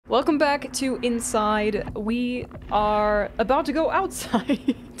Welcome back to Inside. We are about to go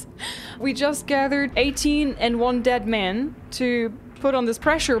outside. We just gathered 18 and 1 dead man to put on this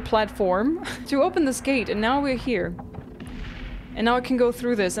pressure platform to open this gate, and now we're here. And now I can go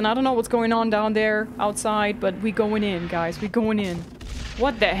through this, and I don't know what's going on down there outside, but we going in, guys. We going in.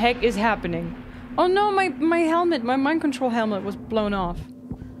 What the heck is happening? Oh no, my helmet, my mind control helmet was blown off.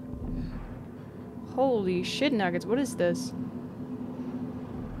 Holy shit nuggets, what is this?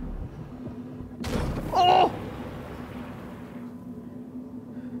 Oh!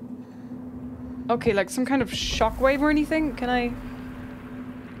 Okay, like some kind of shockwave or anything? Can I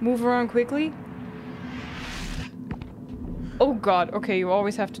move around quickly? Oh god, okay, you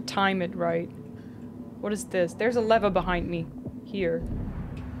always have to time it right. What is this? There's a lever behind me. Here.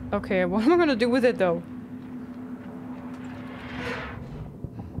 Okay, what am I gonna do with it though?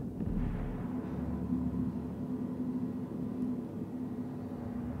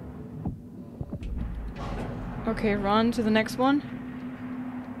 Okay, run to the next one.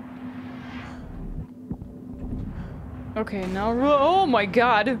 Okay, now oh my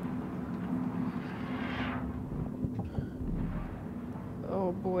god!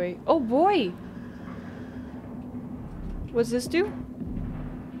 Oh boy. Oh boy! What's this do?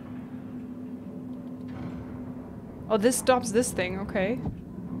 Oh, this stops this thing, okay.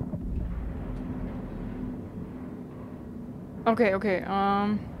 Okay,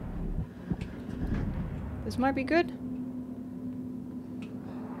 this might be good.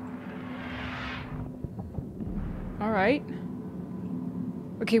 Alright.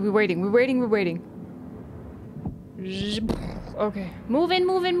 Okay, we're waiting. Okay. Move in.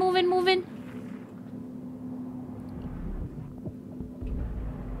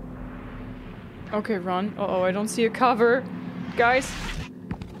 Okay, run. Uh-oh, I don't see a cover. Guys.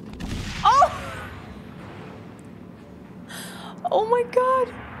 Oh! Oh my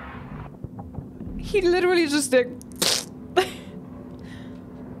god! He literally just did.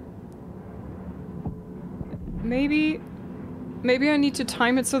 Maybe I need to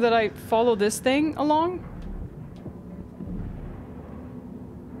time it so that I follow this thing along?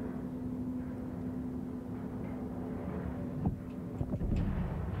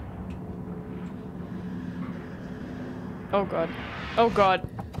 Oh god. Oh god.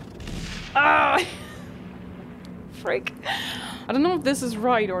 Ah! Freak. I don't know if this is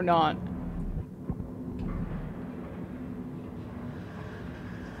right or not.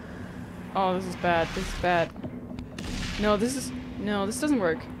 Oh, this is bad. This is bad. No, this doesn't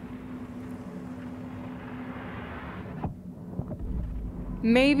work.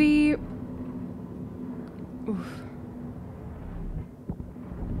 Maybe... Oof.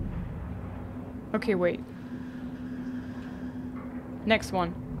 Okay, wait. Next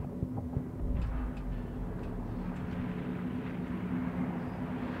one.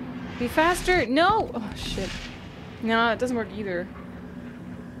 Be faster! No! Oh, shit. No, it doesn't work either.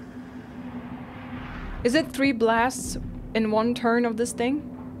 Is it 3 blasts in 1 turn of this thing?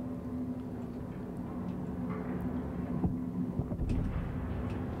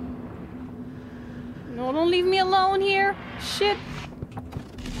 No, don't leave me alone here! Shit!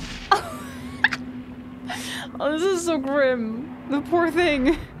 Oh, this is so grim. The poor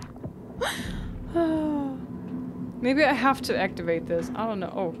thing. Maybe I have to activate this. I don't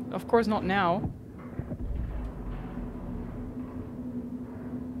know. Oh, of course not now.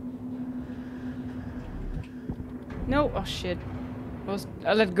 No. Oh shit.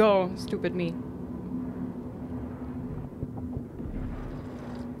 I let go. Stupid me.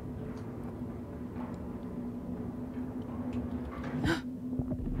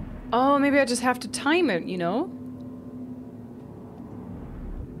 Oh, maybe I just have to time it, you know?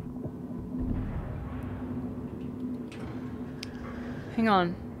 Hang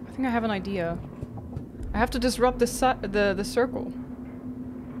on. I think I have an idea. I have to disrupt the circle.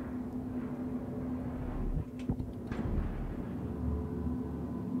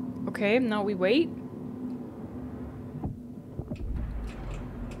 Okay, now we wait.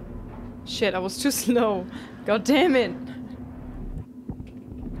 Shit, I was too slow. God damn it.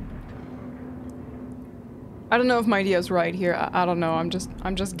 I don't know if my idea is right here. I don't know. I'm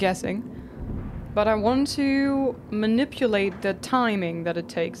just guessing. But I want to manipulate the timing that it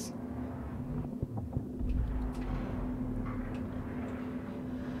takes.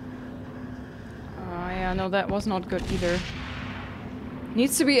 Yeah, no, that was not good either.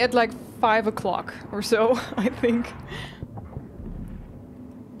 Needs to be at like 5 o'clock or so, I think.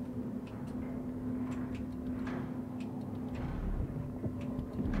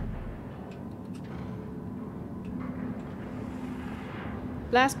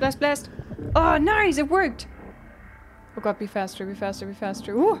 Blast, blast, blast. Oh, nice, it worked. Oh god, be faster, be faster, be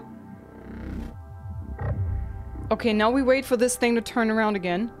faster. Ooh! Okay, now we wait for this thing to turn around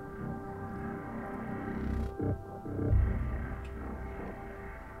again.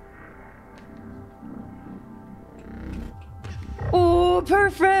 Oh,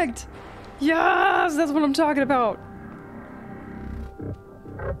 perfect! Yes, that's what I'm talking about.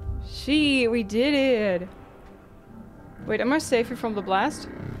 We did it. Wait, am I safer from the blast?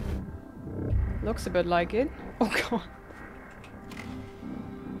 Looks a bit like it. Oh god.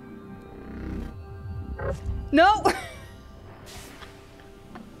 No!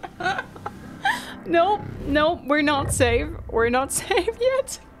 Nope, nope, we're not safe. We're not safe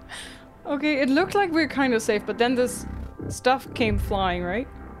yet. Okay, it looked like we were kind of safe, but then this stuff came flying, right?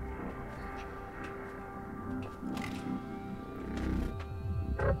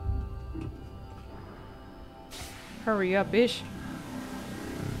 Hurry up, ish.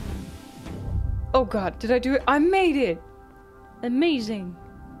 Oh god, did I do it? I made it! Amazing.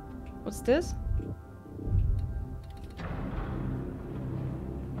 What's this?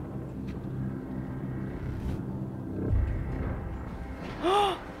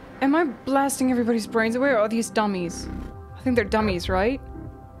 Am I blasting everybody's brains away, or are these dummies? I think they're dummies, right?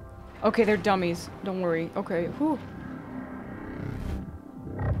 Okay, they're dummies. Don't worry. Okay, whew.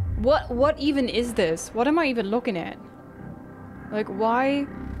 What even is this? What am I even looking at? Like, why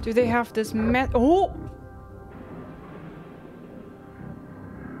do they have this Oh!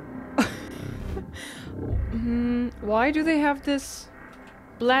 Why do they have this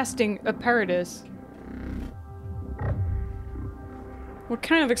blasting apparatus? What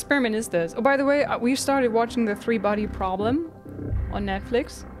kind of experiment is this? Oh, by the way, we started watching the 3-Body Problem on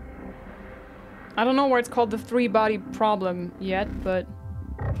Netflix. I don't know why it's called the 3-Body Problem yet, but...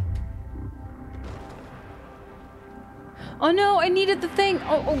 Oh no, I needed the thing!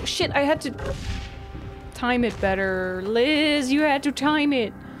 Oh shit, I had to... time it better. Liz, you had to time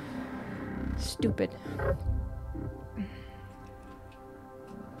it! Stupid.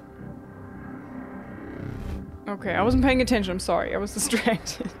 Okay, I wasn't paying attention, I'm sorry, I was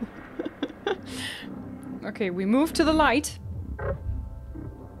distracted. Okay, we move to the light.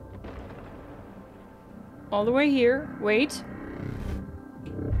 All the way here, wait.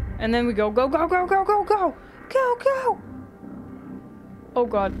 And then we go, go, go, go, go, go, go! Go, go! Oh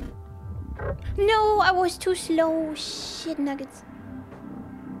god. No, I was too slow. Shit nuggets.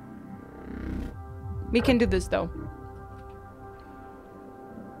 We can do this though.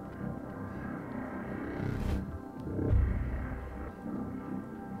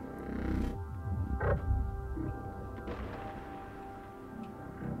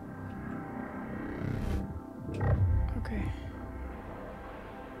 Okay.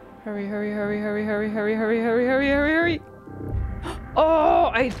 Hurry, hurry, hurry, hurry, hurry, hurry, hurry, hurry, hurry, hurry, hurry! Oh,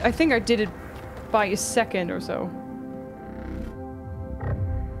 I think I did it by a second or so.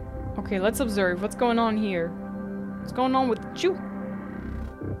 Okay, let's observe. What's going on here? What's going on with you?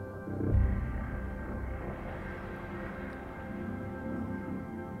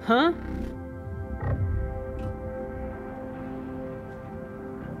 Huh?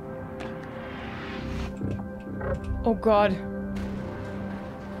 Oh god.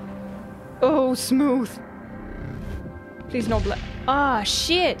 Oh, smooth. Please no Ah,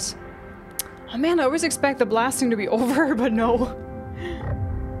 shit! Oh man, I always expect the blasting to be over, but no.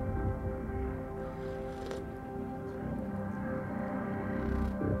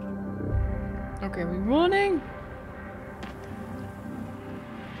 Okay, we're running.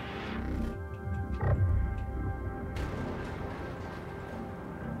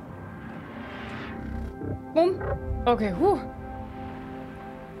 Boom. Okay, whew.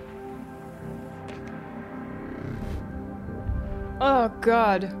 Oh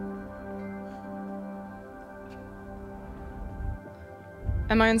god.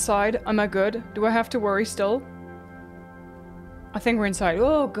 Am I inside? Am I good? Do I have to worry still? I think we're inside.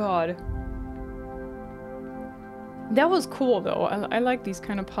 Oh god. That was cool though. I like these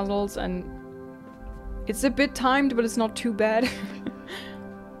kind of puzzles, and it's a bit timed, but it's not too bad.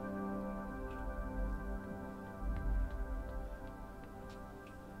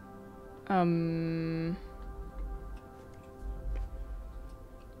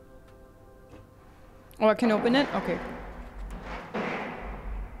 Oh, I can open it? Okay.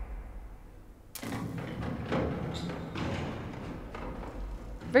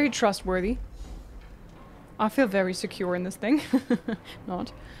 Very trustworthy. I feel very secure in this thing.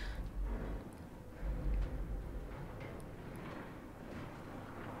 Not.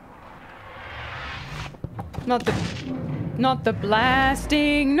 Not the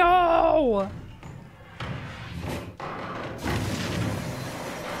blasting. No!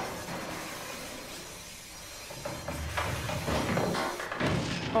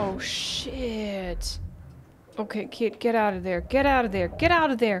 Oh, shit. Okay, kid, get out of there. Get out of there. Get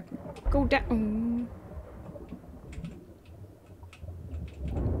out of there. Go down.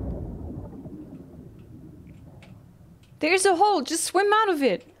 There's a hole. Just swim out of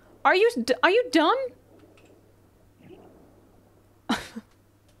it. Are you done?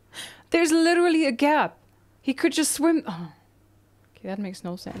 There's literally a gap. He could just swim. Oh. Okay, that makes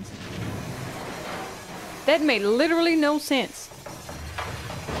no sense. That made literally no sense.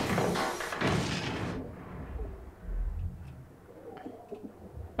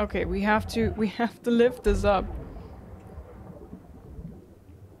 Okay, we have to lift this up.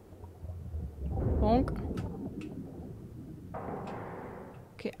 Bonk.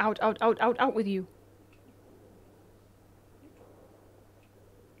 Okay, out, out, out, out, out with you.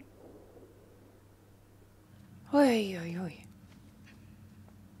 Oi, oi, oi.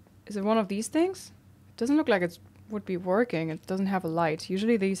 Is it one of these things? It doesn't look like it would be working. It doesn't have a light.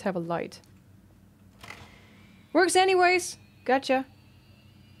 Usually these have a light. Works anyways. Gotcha.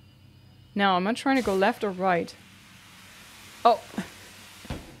 Now, am I trying to go left or right? Oh.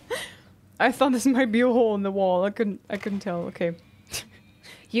 I thought this might be a hole in the wall. I couldn't tell. Okay.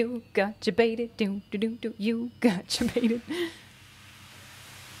 You got your baited. Do do do do. You got your baited.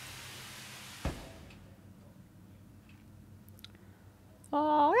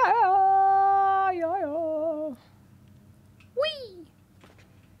 Oh yeah, yeah, yeah. Whee!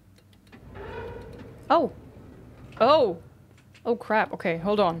 Oh. Oh. Oh crap. Okay,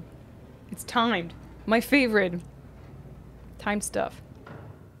 hold on. It's timed. My favorite. Timed stuff.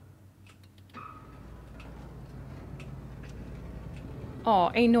 Oh,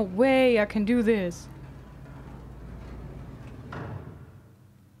 ain't no way I can do this.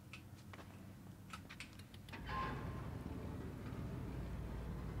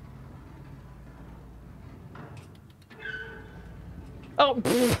 Oh,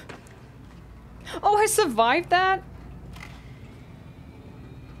 pfft. Oh, I survived that?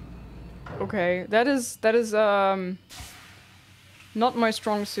 Okay, that is not my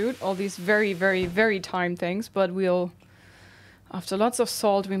strong suit, all these very, very, very timed things, but we'll... After lots of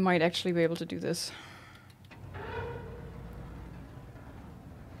salt, we might actually be able to do this.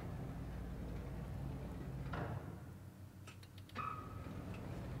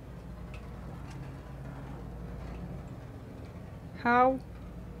 How?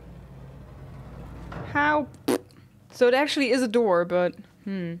 How? So it actually is a door, but...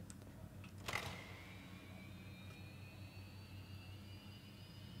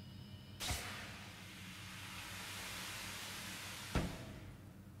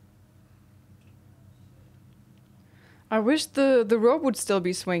 I wish the rope would still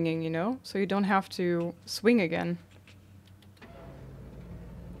be swinging, you know? So you don't have to swing again.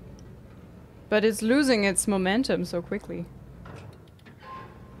 But it's losing its momentum so quickly.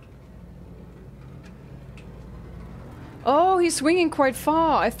 Oh, he's swinging quite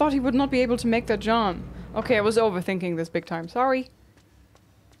far. I thought he would not be able to make that jump. Okay, I was overthinking this big time. Sorry.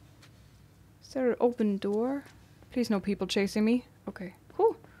 Is there an open door? Please no people chasing me. Okay.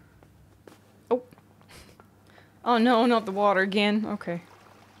 Whew. Oh. Oh no, not the water again. Okay.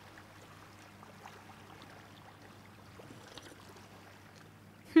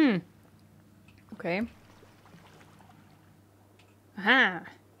 Okay. Aha.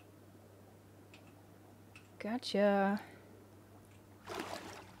 Gotcha.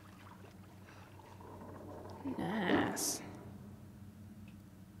 Nice.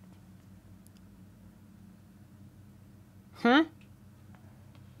 Huh?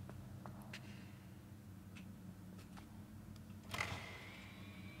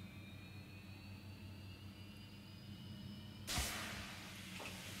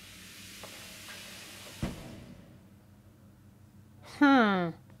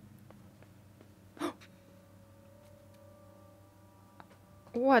 Huh.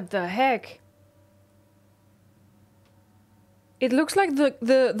 What the heck? It looks like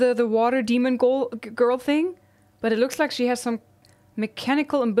the water demon girl thing, but it looks like she has some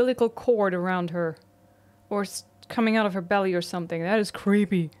mechanical umbilical cord around her. Or coming out of her belly or something. That is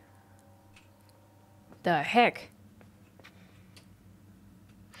creepy. The heck?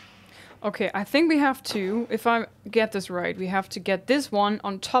 Okay, I think we have to, if I get this right, we have to get this one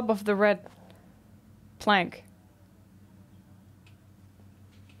on top of the red plank.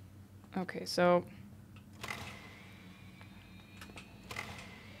 Okay, so...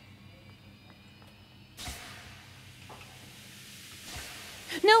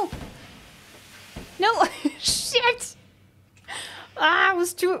 No! No! Shit! Ah, I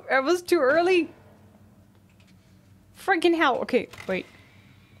was too early. Freaking hell. Okay, wait.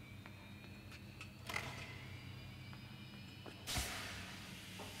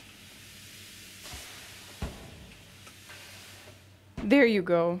 There you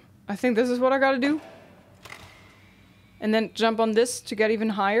go. I think this is what I gotta do. And then jump on this to get even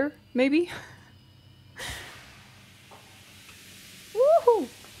higher, maybe? Woohoo!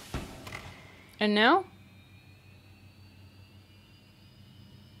 And now?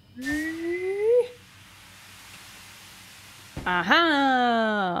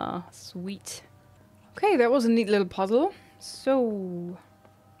 Aha! Sweet. Okay, that was a neat little puzzle. So...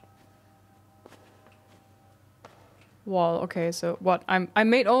 Well, okay, so what? I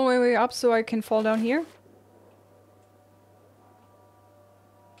made all my way up so I can fall down here?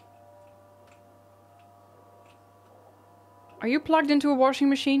 Are you plugged into a washing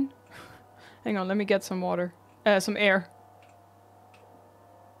machine? Hang on, let me get some water. Some air.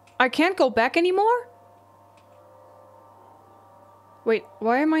 I can't go back anymore? Wait,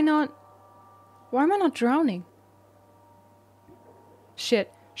 why am I not drowning?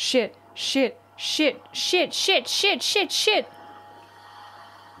 Shit, shit, shit, shit, shit, shit, shit, shit, shit.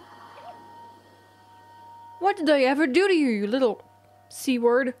 What did I ever do to you, you little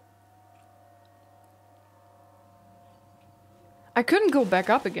C-word? I couldn't go back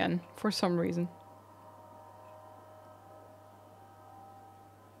up again, for some reason.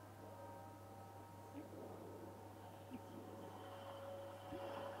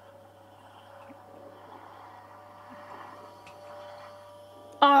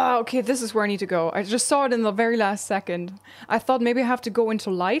 Ah, okay, this is where I need to go. I just saw it in the very last second. I thought maybe I have to go into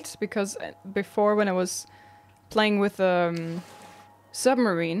light, because before when I was playing with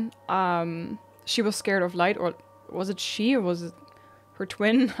submarine, she was scared of light, or was it she, or was it her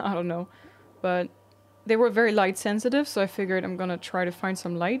twin? I don't know. But they were very light sensitive, so I figured I'm gonna try to find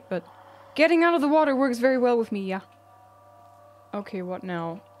some light, but getting out of the water works very well with me, yeah. Okay, what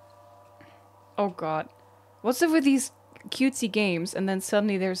now? Oh god. What's up with these cutesy games, and then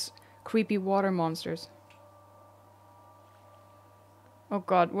suddenly there's creepy water monsters? Oh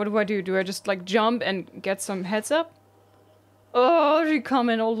god, what do? Do I just, like, jump and get some heads up? Oh, she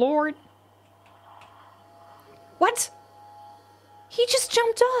coming, oh lord. What? He just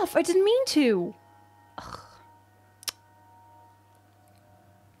jumped off! I didn't mean to! Ugh.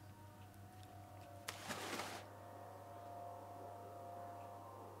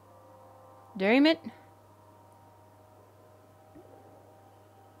 Damn it.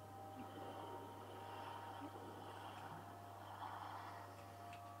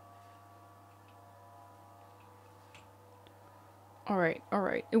 Alright,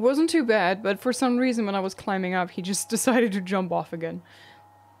 alright. It wasn't too bad, but for some reason when I was climbing up, he just decided to jump off again.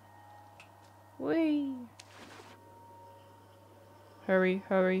 Whee! Hurry,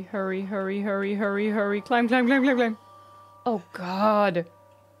 hurry, hurry, hurry, hurry, hurry, hurry. Climb, climb, climb, climb, climb. Oh god.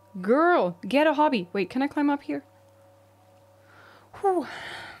 Girl, get a hobby. Wait, can I climb up here? Whew.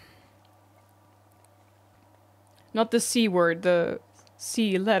 Not the C word, the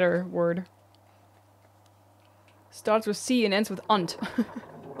C letter word. Starts with C and ends with unt.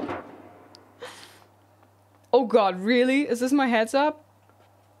 Oh god, really? Is this my heads up?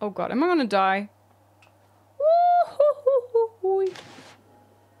 Oh god, am I gonna die?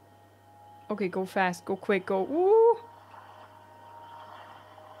 Okay, go fast, go quick, go. Woo.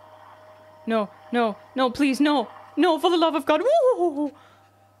 No, no, no, please, no. No, for the love of God. Woo.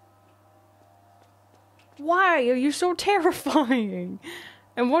 Why are you so terrifying?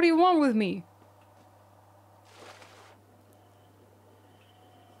 And what do you want with me?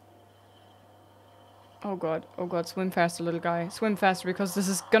 Oh god, swim faster, little guy. Swim faster, because this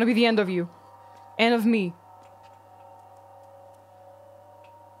is gonna be the end of you. And of me.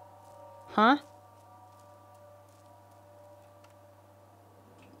 Huh?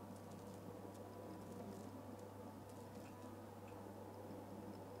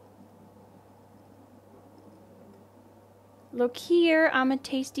 Look here, I'm a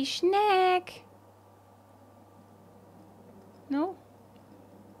tasty snack. No?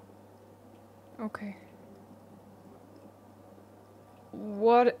 Okay.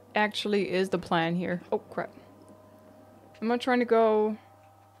 What actually is the plan here? Oh, crap. Am I trying to go...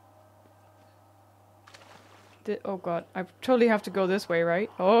 Oh god, I totally have to go this way, right?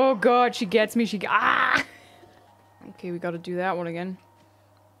 Oh god, she gets me, ah! Okay, we gotta do that one again.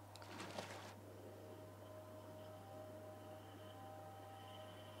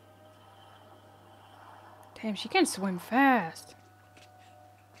 Damn, she can swim fast.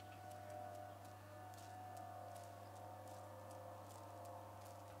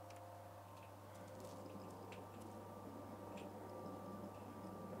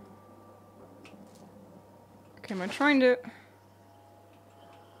 Okay, am I trying to...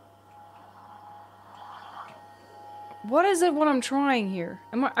 What is it what I'm trying here?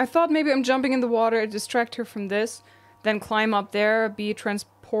 I thought maybe I'm jumping in the water to distract her from this, then climb up there, be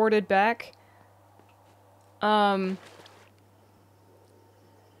transported back. And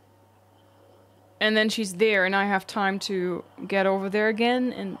then she's there, and I have time to get over there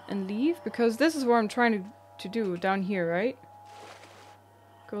again and leave, because this is what I'm trying to do down here, right?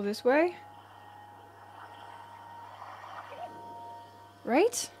 Go this way?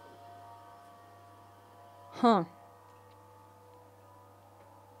 Right? Huh.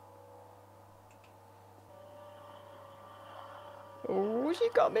 Oh, she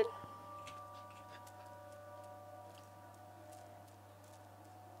coming.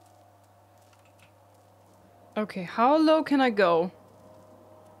 Okay, how low can I go?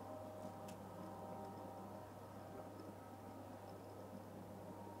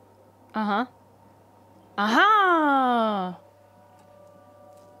 Uh-huh. Aha!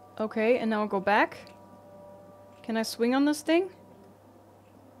 Okay, and now I'll go back. Can I swing on this thing?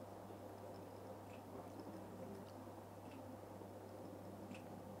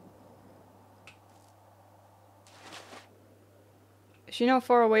 Is she not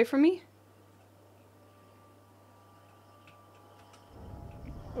far away from me?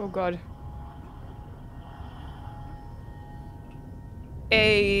 Oh god.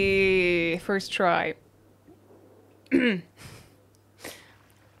 A first try. Wee.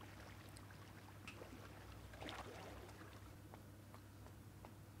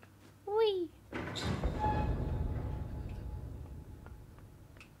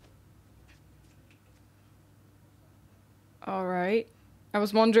 Alright. I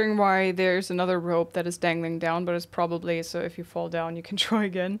was wondering why there's another rope that is dangling down, but it's probably so if you fall down you can try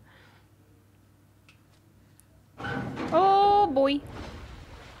again. Oh boy.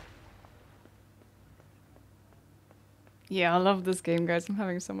 Yeah, I love this game, guys. I'm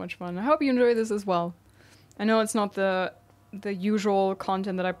having so much fun. I hope you enjoy this as well. I know it's not the usual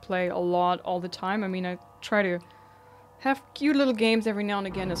content that I play a lot all the time. I mean, I try to have cute little games every now and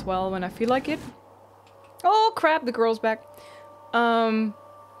again as well when I feel like it. Oh crap, the girl's back. And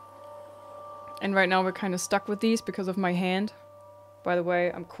right now we're kind of stuck with these because of my hand. By the way,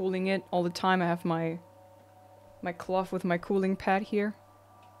 I'm cooling it all the time. I have my cloth with my cooling pad here.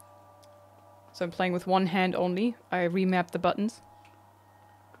 So I'm playing with one hand only. I remapped the buttons.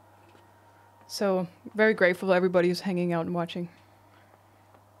 So, very grateful to everybody who's hanging out and watching.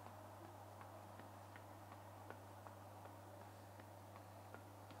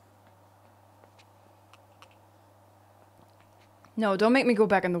 No, don't make me go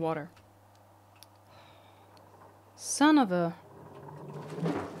back in the water. Son of a...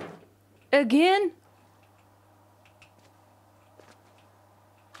 Again?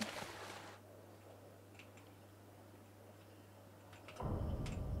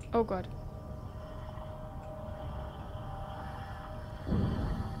 Oh god.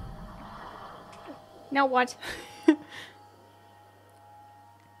 Now what?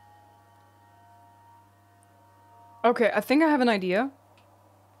 Okay, I think I have an idea.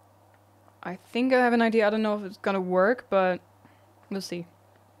 I don't know if it's gonna work, but we'll see.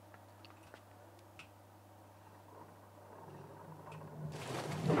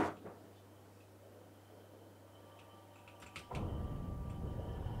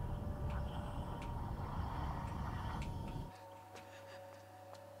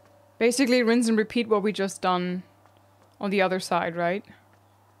 Basically, rinse and repeat what we just done on the other side, right?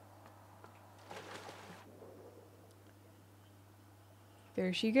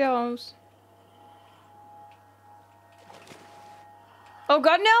 There she goes. Oh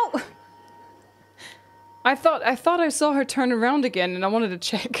god, no! I thought I saw her turn around again and I wanted to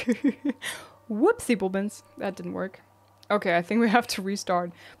check. Whoopsie bobbins. That didn't work. Okay, I think we have to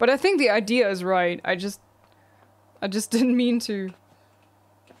restart. But I think the idea is right. I just didn't mean to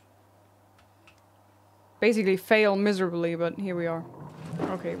basically fail miserably, but here we are.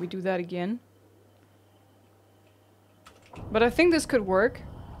 Okay, we do that again. But I think this could work.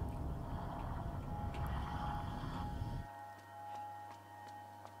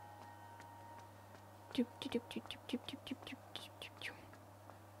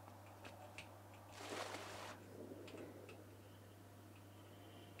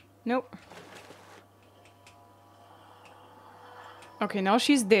 Nope. Okay, now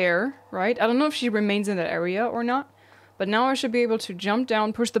she's there, right? I don't know if she remains in that area or not. But now I should be able to jump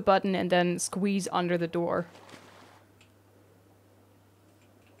down, push the button, and then squeeze under the door.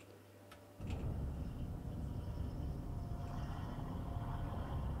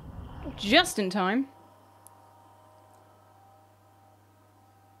 Just in time.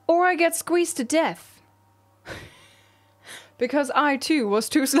 Or I get squeezed to death. Because I, too, was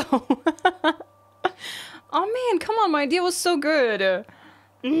too slow. Oh man, come on, my idea was so good.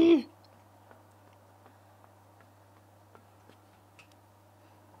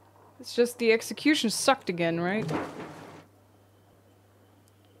 It's just the execution sucked again, right?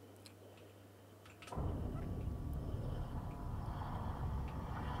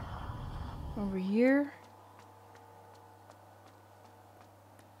 Over here.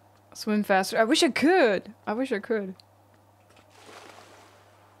 Swim faster. I wish I could. I wish I could.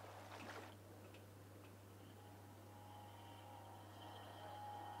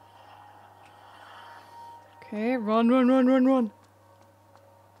 Okay, run, run, run, run, run.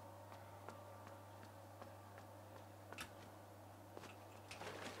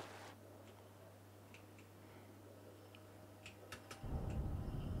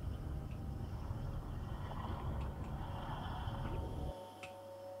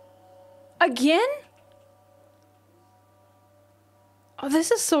 Again? Oh,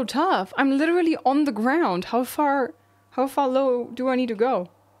 this is so tough. I'm literally on the ground. How far low do I need to go?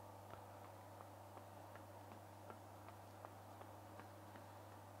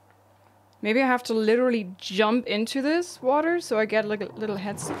 Maybe I have to literally jump into this water so I get like a little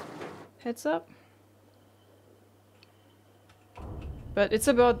heads up. But it's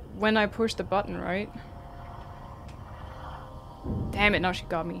about when I push the button, right? Damn it, now she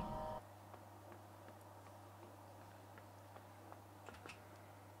got me.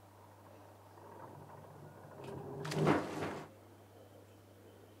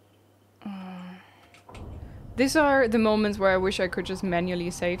 These are the moments where I wish I could just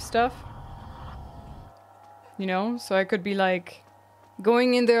manually save stuff. You know? So I could be like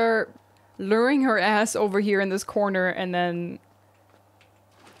going in there, luring her ass over here in this corner, and then...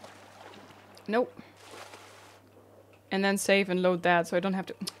 Nope. And then save and load that so I don't have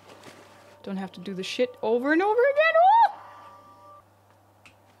to do the shit over and over again. Oh!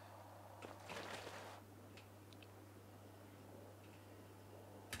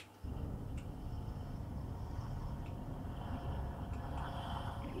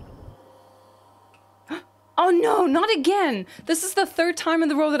 Oh no, not again! This is the third time in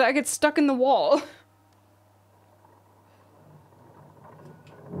the row that I get stuck in the wall.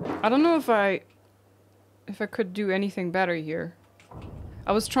 I don't know if I could do anything better here.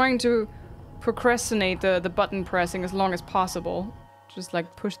 I was trying to procrastinate the button pressing as long as possible. Just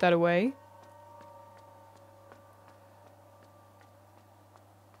like push that away.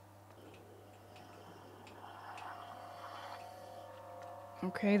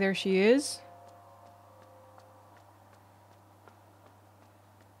 Okay, there she is.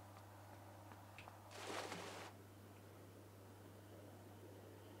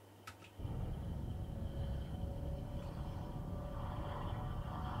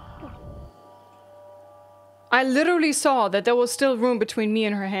 I literally saw that there was still room between me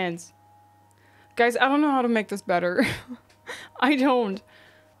and her hands. Guys, I don't know how to make this better. I don't.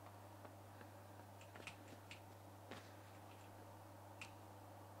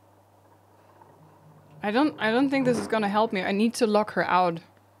 I don't think this is gonna help me. I need to lock her out.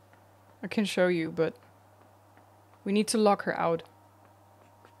 I can show you, but we need to lock her out.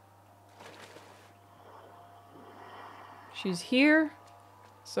 She's here.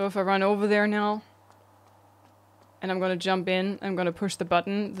 So if I run over there now, and I'm gonna jump in, I'm gonna push the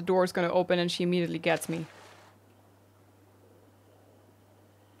button, the door's gonna open and she immediately gets me.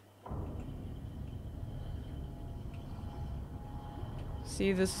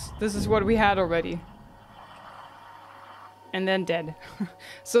 See, this is what we had already. And then dead.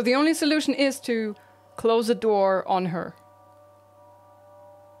 So the only solution is to close the door on her.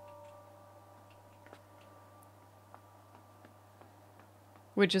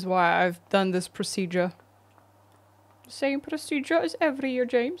 Which is why I've done this procedure. Same procedure as every year,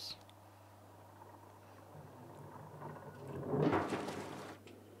 James.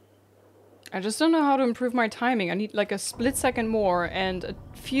 I just don't know how to improve my timing. I need like a split second more and a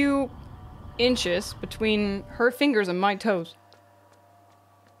few inches between her fingers and my toes.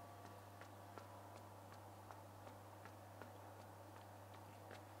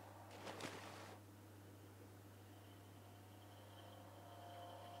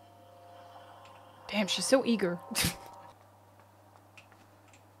 Damn, she's so eager.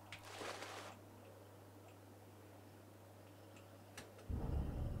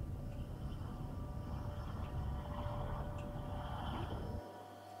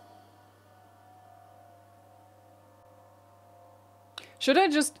 Should I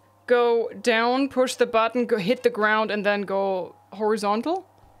just go down, push the button, go hit the ground, and then go horizontal?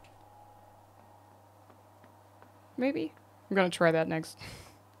 Maybe? I'm gonna try that next.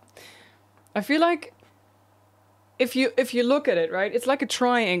 I feel like if you look at it, right, it's like a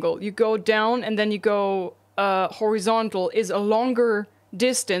triangle. You go down and then you go horizontal is a longer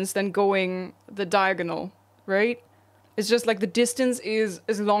distance than going the diagonal, right? It's just like the distance is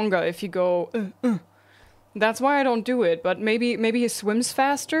longer if you go. That's why I don't do it. But maybe he swims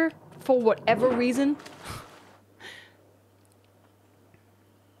faster for whatever reason.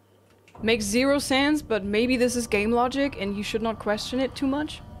 Makes zero sense, but maybe this is game logic and you should not question it too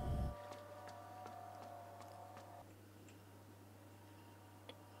much.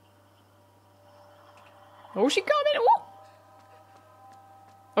 Oh, she coming! Oh!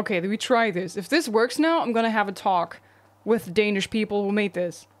 Okay, we try this. If this works now, I'm gonna have a talk with Danish people who made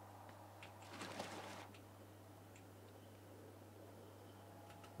this.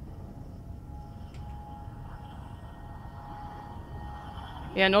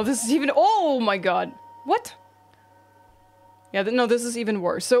 Yeah, no, this is even- oh my god! What? Yeah, no, this is even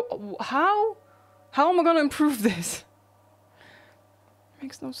worse. So, how am I gonna improve this?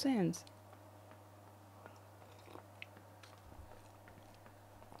 Makes no sense.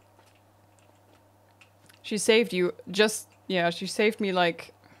 She saved you. Just, yeah, she saved me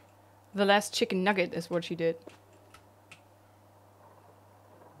like the last chicken nugget is what she did.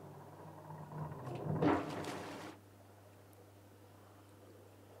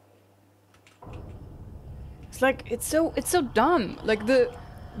 It's like, it's so dumb. Like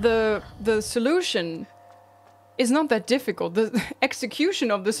the solution is not that difficult. The execution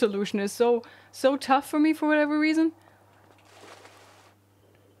of the solution is so tough for me for whatever reason.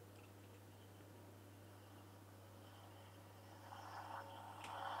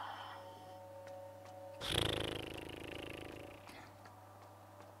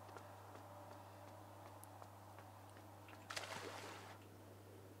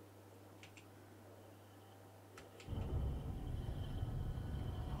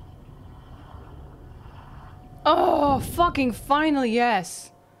 Oh, fucking finally,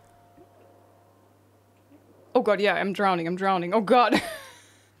 yes. Oh god, yeah, I'm drowning, Oh god.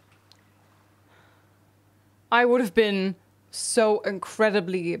 I would have been so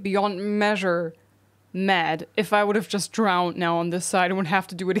incredibly beyond measure mad if I would have just drowned now on this side and would have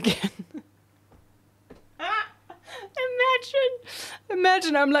to do it again.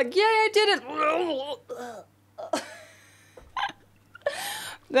 Imagine I'm like, yay, I did it.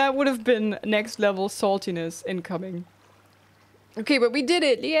 That would have been next level saltiness incoming. Okay, but we did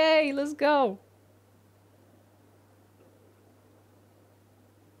it! Yay! Let's go!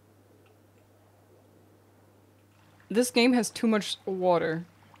 This game has too much water.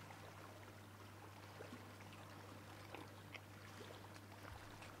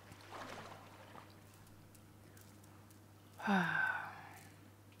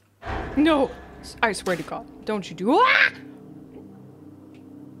 No! I swear to God, don't you do- ah!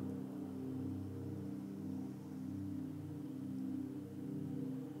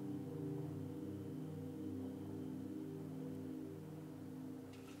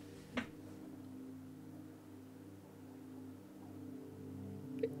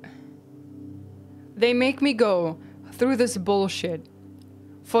 They make me go through this bullshit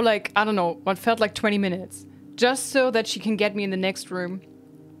for like, I don't know, what felt like 20 minutes. Just so that she can get me in the next room.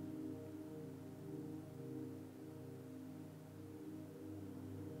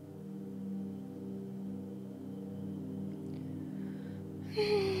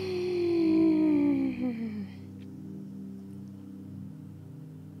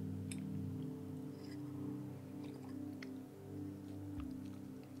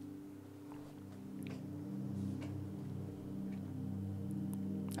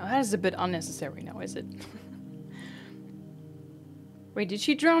 Oh, that is a bit unnecessary now, is it? Wait, did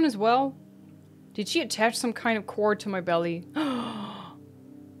she drown as well? Did she attach some kind of cord to my belly?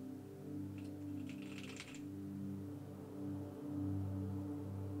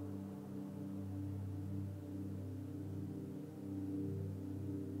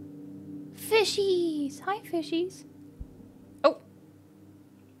 Fishies! Hi, fishies. Oh!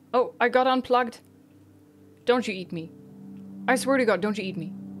 Oh, I got unplugged. Don't you eat me. I swear to God, don't you eat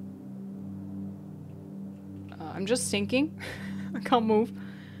me. I'm just sinking. I can't move.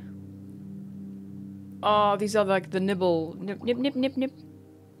 Oh, these are like the nibble. Nip, nip, nip, nip, nip.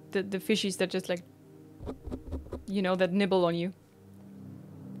 The fishies that just like... You know, that nibble on you.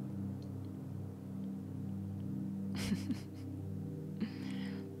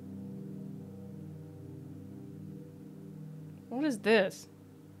 What is this?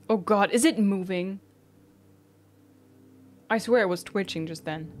 Oh god, is it moving? I swear it was twitching just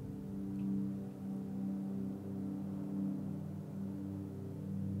then.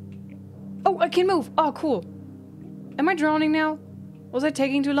 Oh, I can move! Oh, cool. Am I drowning now? Was I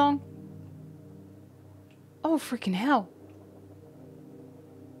taking too long? Oh, freaking hell.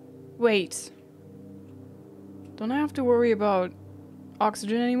 Wait. Don't I have to worry about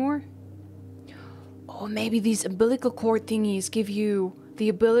oxygen anymore? Oh, maybe these umbilical cord thingies give you the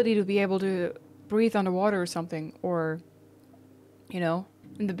ability to be able to breathe underwater or something. Or, you know,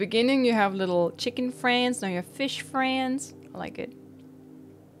 in the beginning you have little chicken friends, now you have fish friends. I like it.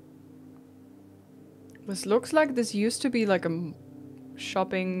 This looks like this used to be like a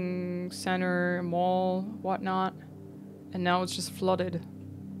shopping center, mall, whatnot. And now it's just flooded.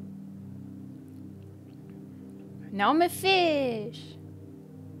 Now I'm a fish!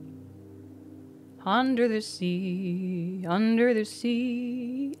 Under the sea,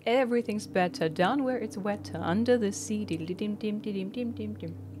 everything's better down where it's wetter. Under the sea, dim dim dim dim dim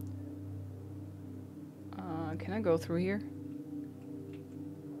dim. Can I go through here?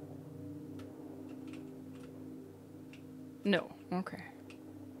 No, okay.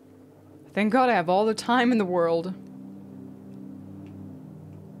 Thank God I have all the time in the world.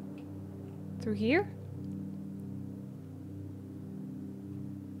 Through here?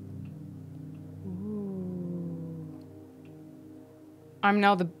 I'm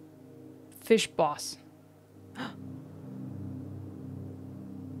now the fish boss.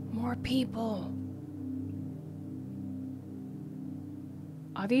 More people.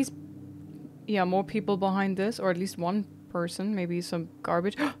 Are these... Yeah, more people behind this, or at least one person, maybe some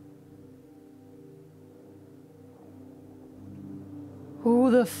garbage.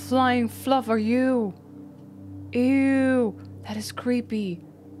 Who the flying fluff are you? Ew, that is creepy.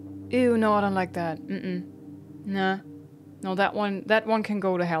 Ew, no, I don't like that. Nah. No, that one can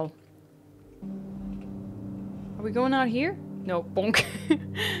go to hell. Are we going out here? No, bonk.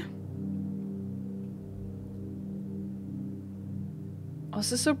 Oh,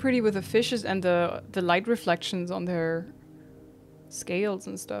 this is so pretty with the fishes and the light reflections on their scales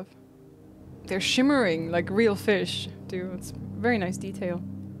and stuff. They're shimmering like real fish, dude. It's very nice detail.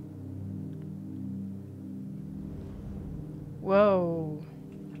 Whoa.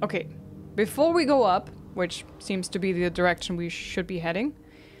 Okay, before we go up, which seems to be the direction we should be heading.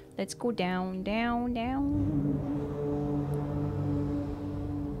 Let's go down, down, down.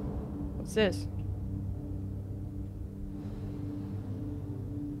 What's this?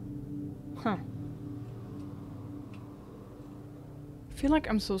 Huh. I feel like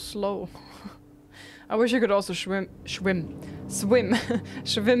I'm so slow. I wish I could also swim. Swim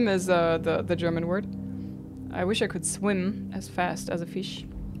is the German word. I wish I could swim as fast as a fish.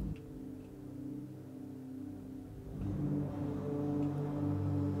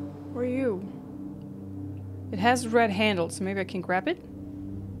 Where are you? It has red handles, so maybe I can grab it?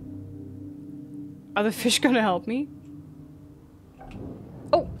 Are the fish gonna help me?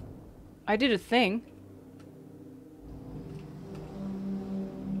 Oh! I did a thing.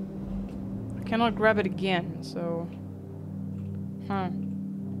 I cannot grab it again, so... Huh.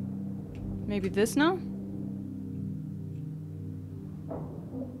 Maybe this now?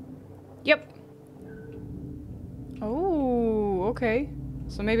 Yep! Oh, okay.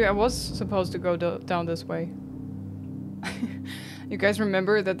 So maybe I was supposed to go down this way. You guys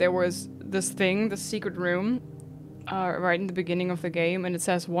remember that there was this thing, the secret room, right in the beginning of the game, and it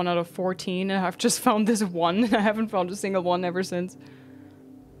says 1 out of 14, and I've just found this one, and I haven't found a single one ever since.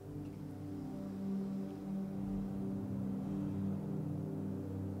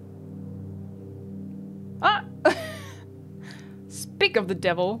 Ah! Speak of the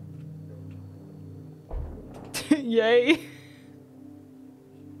devil. Yay.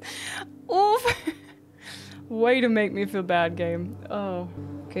 Oof. Way to make me feel bad, game. Oh.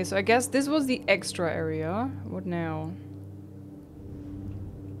 Okay, so I guess this was the extra area. What now?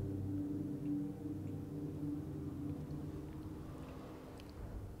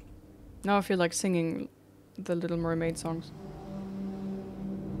 Now I feel like singing the Little Mermaid songs.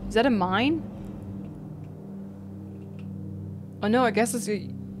 Is that a mine? Oh no, I guess it's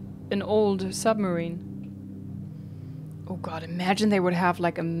an old submarine. Oh god, imagine they would have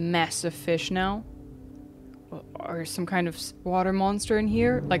like a massive fish now. Or some kind of water monster in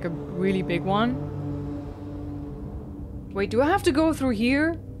here. Like a really big one. Wait, do I have to go through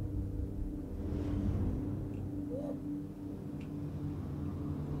here?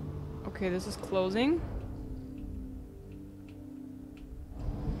 Okay, this is closing.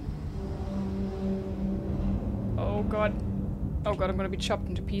 Oh god. Oh god, I'm gonna be chopped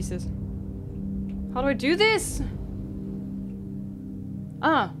into pieces. How do I do this?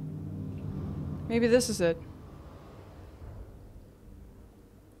 Ah. Maybe this is it.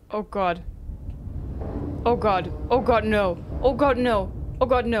 Oh god. Oh god. Oh god, no. Oh god, no. Oh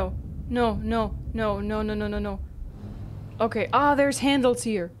god, no. No, no, no, no, no, no, no, no. Okay. Ah, there's handles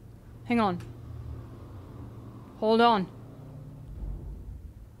here. Hang on. Hold on.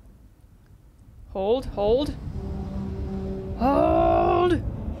 Hold, hold. Hold!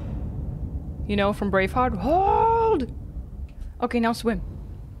 You know, from Braveheart. Hold! Okay, now swim.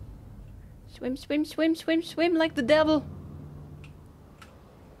 Swim, swim, swim, swim, swim like the devil.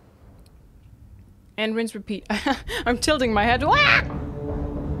 And rinse, repeat. I'm tilting my head. Ah!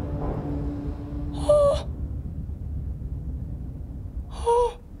 Oh!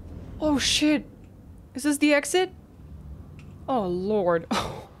 Oh! Oh shit! Is this the exit? Oh lord.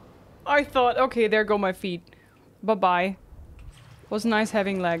 I thought, okay, there go my feet. Bye-bye. Was nice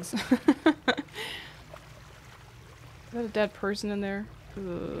having legs. Is that a dead person in there?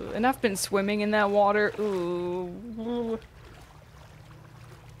 Ugh. And I've been swimming in that water. Ooh.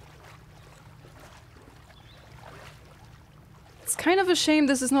 It's kind of a shame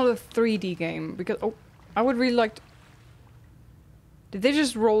this is not a 3D game, because oh, I would really like to... Did they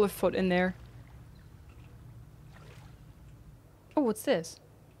just roll a foot in there? Oh, what's this?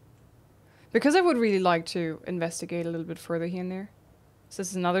 Because I would really like to investigate a little bit further here and there. Is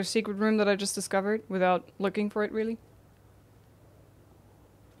this another secret room that I just discovered without looking for it, really?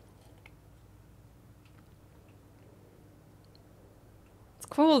 It's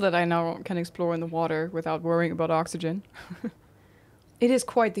cool that I now can explore in the water without worrying about oxygen. It is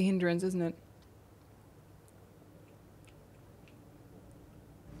quite the hindrance, isn't it?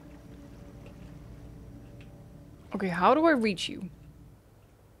 Okay, how do I reach you?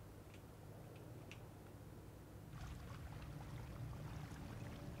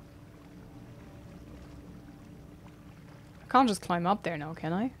 I can't just climb up there now,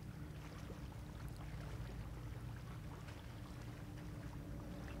 can I?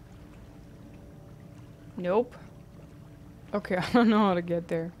 Nope. Okay, I don't know how to get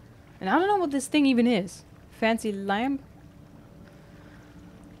there. And I don't know what this thing even is. Fancy lamp?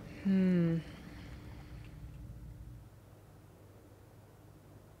 Hmm.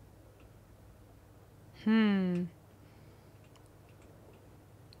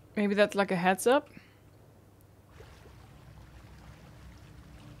 Maybe that's like a heads up?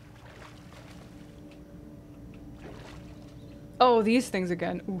 Oh, these things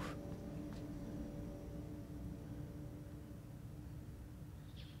again. Oof.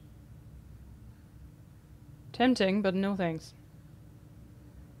 Tempting, but no thanks.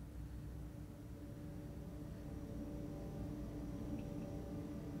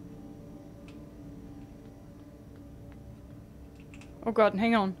 Oh god,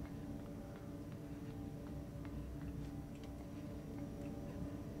 hang on.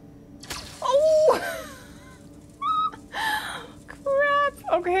 Oh! Crap!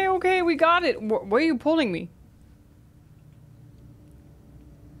 Okay, okay, we got it. Where are you pulling me?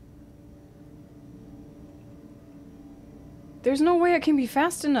 There's no way I can be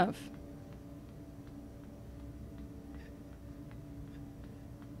fast enough.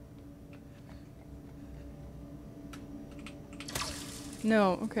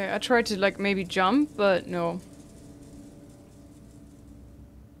 No, okay. I tried to, like, maybe jump, but no.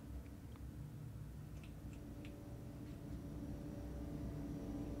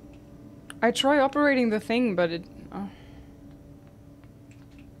 I try operating the thing, but it...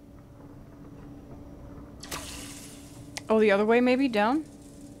 Oh, the other way, maybe? Down?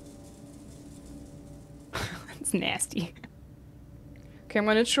 That's nasty. Okay, I'm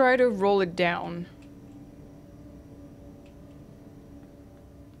gonna try to roll it down.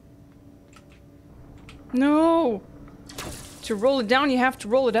 No! To roll it down, you have to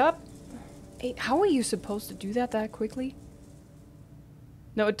roll it up? Hey, how are you supposed to do that quickly?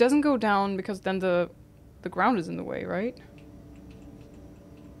 No, it doesn't go down because then the ground is in the way, right?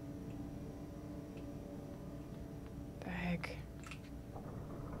 The heck?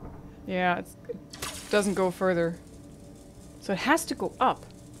 Yeah, it doesn't go further. So it has to go up.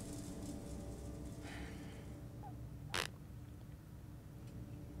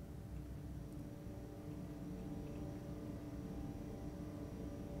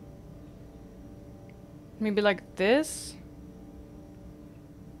 Maybe like this?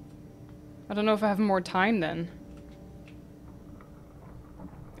 I don't know if I have more time then.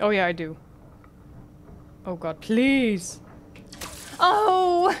 Oh yeah, I do. Oh god, please!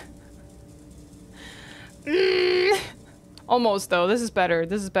 Oh! Almost though, this is better.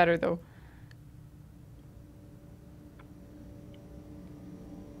 This is better though.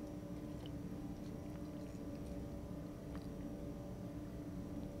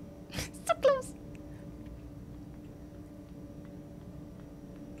 So close!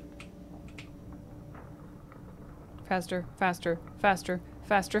 Faster, faster, faster,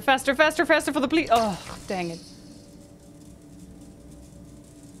 faster, faster, faster, faster for the police. Oh, dang it.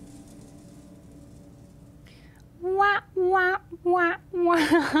 Wah, wah, wah,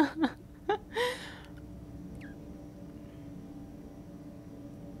 wah.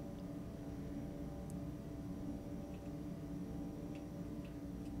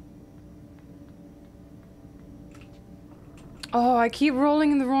 Oh, I keep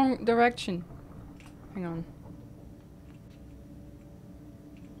rolling in the wrong direction. Hang on.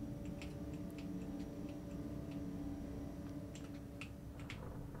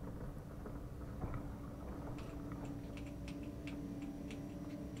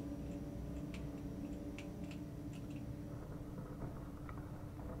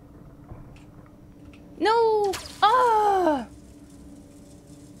 No! Ah!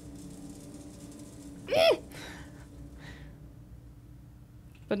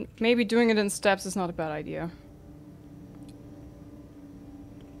 But maybe doing it in steps is not a bad idea.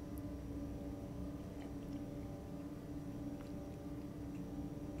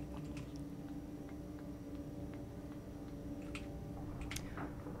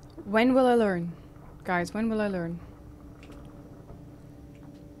 When will I learn? Guys, when will I learn?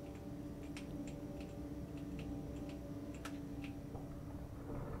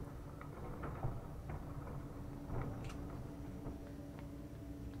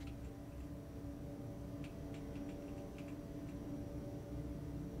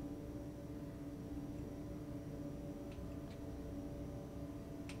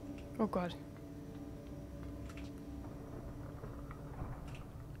 Oh god.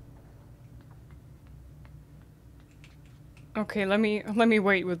 Okay, let me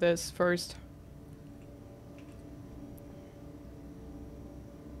wait with this first.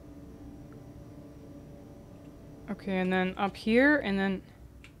 Okay, and then up here, and then...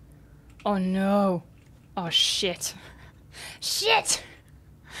 Oh no! Oh shit! Shit!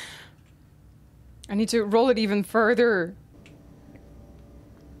 I need to roll it even further.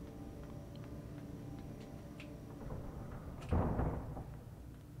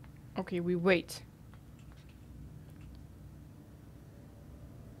 Okay, we wait.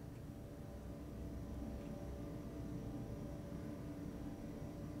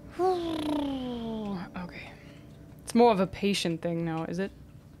 Okay. It's more of a patient thing now, is it?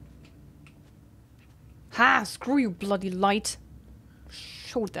 Ha! Screw you, bloody light!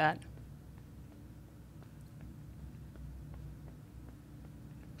 Show that.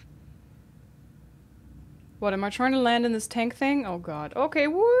 What, am I trying to land in this tank thing? Oh god. Okay,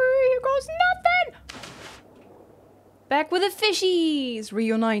 woo! Here goes nothing! Back with the fishies!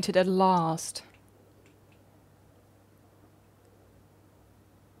 Reunited at last.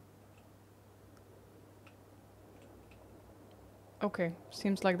 Okay,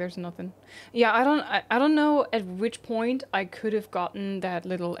 seems like there's nothing. Yeah, I don't know at which point I could have gotten that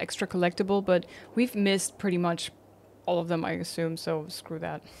little extra collectible, but we've missed pretty much all of them, I assume, so screw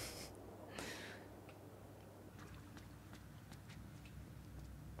that.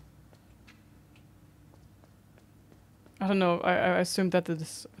 I don't know, I assumed that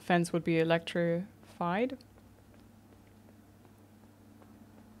this fence would be electrified.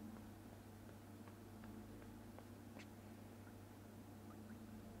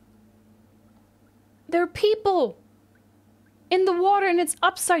 There are people in the water and it's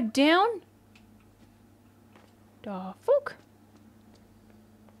upside down? The fuck?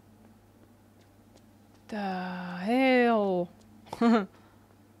 The hell?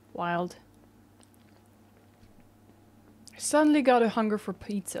 Wild. I suddenly got a hunger for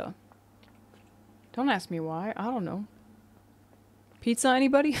pizza. Don't ask me why, I don't know. Pizza,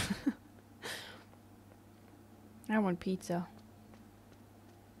 anybody? I want pizza.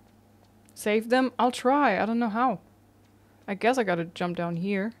 Save them? I'll try. I don't know how. I guess I gotta jump down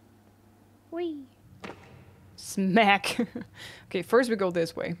here. Whee. Smack. Okay, first we go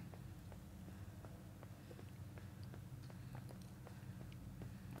this way.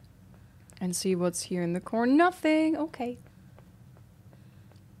 And see what's here in the corner. Nothing. Okay.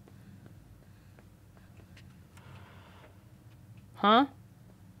 Huh?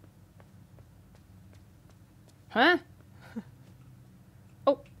 Huh?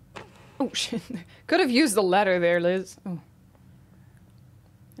 Oh. Oh, shit. Could have used the ladder there, Liz. Oh.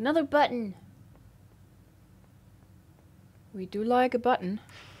 Another button. We do like a button.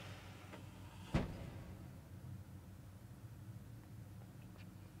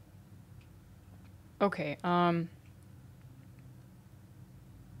 Okay, am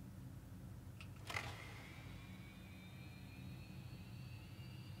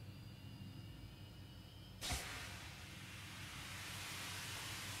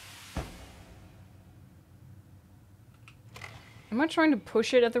I trying to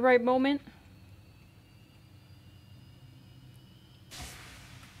push it at the right moment?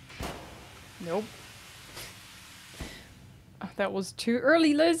 Nope. Oh, that was too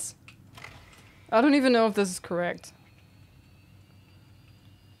early, Liz. I don't even know if this is correct.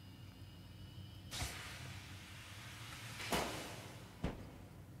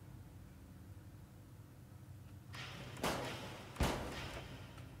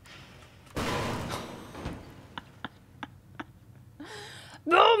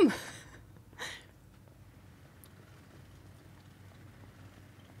 Boom!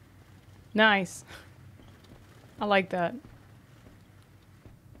 Nice. I like that.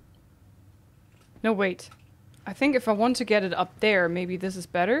 No, wait. I think if I want to get it up there, maybe this is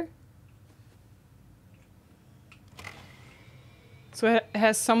better. So it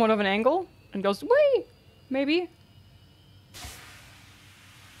has somewhat of an angle and goes, whee! Maybe.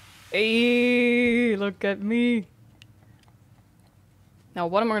 Hey, look at me. Now,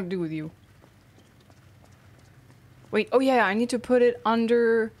 what am I gonna do with you? Wait, oh yeah, I need to put it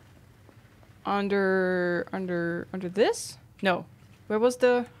under this? No. Where was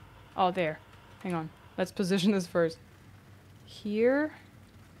the... Oh, there. Hang on. Let's position this first. Here.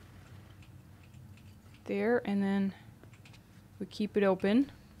 There, and then we keep it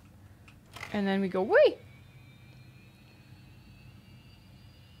open. And then we go, wait!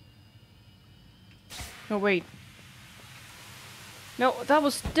 No, wait. No, that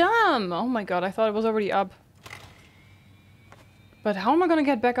was dumb! Oh my god, I thought it was already up. But how am I gonna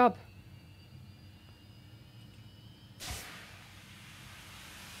get back up?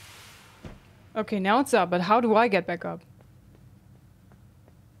 Okay, now it's up, but how do I get back up?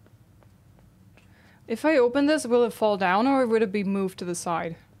 If I open this, will it fall down or would it be moved to the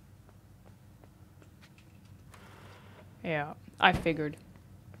side? Yeah, I figured.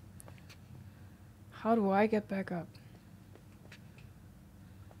 How do I get back up?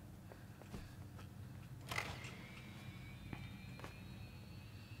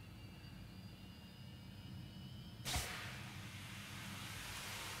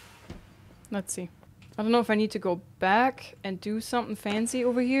 Let's see. I don't know if I need to go back and do something fancy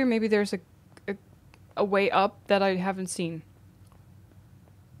over here. Maybe there's a way up that I haven't seen.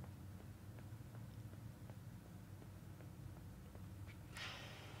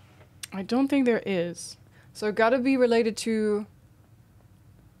 I don't think there is. So it gotta be related to...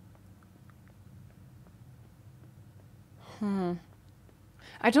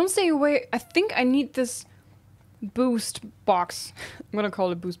 I don't see a way... I think I need this boost box. I'm gonna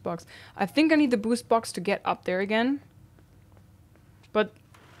call it boost box. I think I need the boost box to get up there again. But...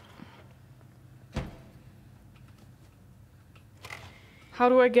 how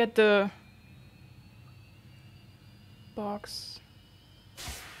do I get the... box?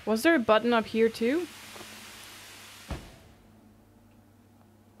 Was there a button up here too?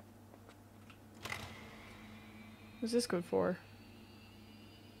 What's this good for?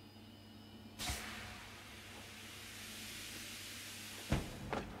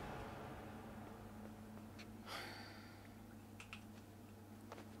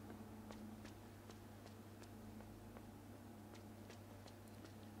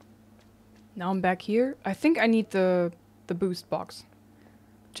 Now I'm back here. I think I need the boost box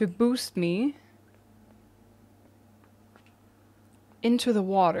to boost me into the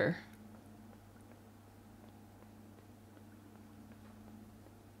water.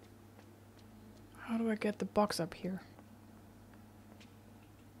 How do I get the box up here?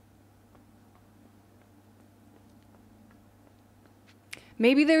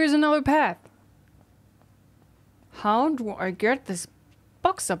 Maybe there is another path. How do I get this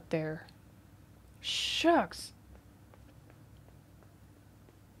box up there? Shucks.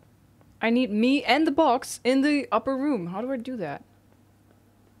 I need me and the box in the upper room. How do I do that?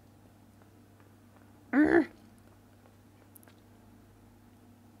 Urgh.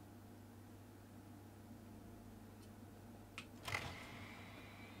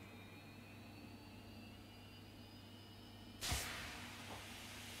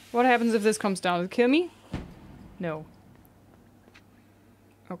 What happens if this comes down? Does it kill me? No.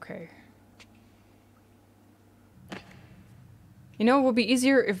 Okay. You know, it would be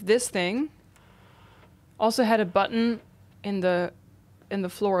easier if this thing also had a button in the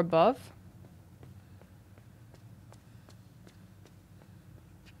floor above.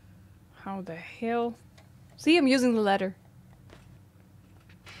 How the hell? See, I'm using the ladder.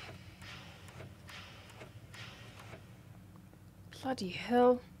 Bloody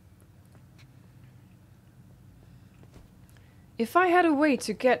hell. If I had a way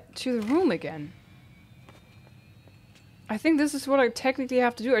to get to the room again. I think this is what I technically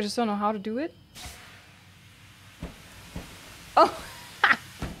have to do. I just don't know how to do it. Oh!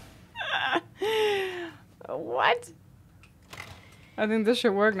 What? I think this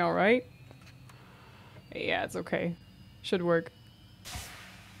should work now, right? Yeah, it's okay. Should work.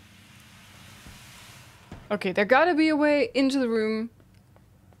 Okay, there gotta be a way into the room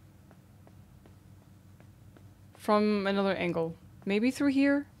from another angle. Maybe through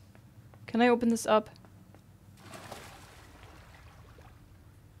here? Can I open this up?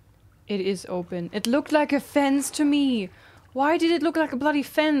 It is open. It looked like a fence to me. Why did it look like a bloody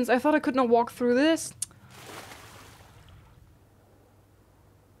fence? I thought I could not walk through this.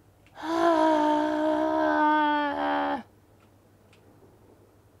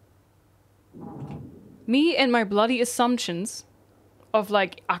 Me and my bloody assumptions of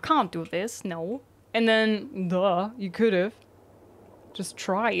like, I can't do this, no. And then, duh, you could have. Just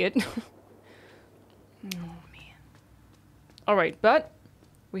try it. Oh, man. Alright, but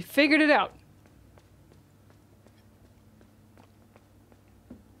we figured it out.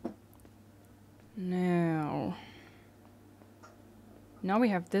 Now we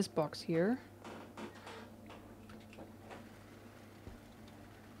have this box here.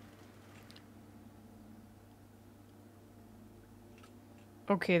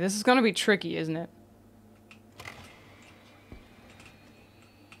 Okay, this is gonna be tricky, isn't it?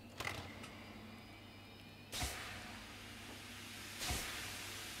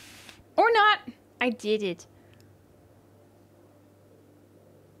 Or not! I did it.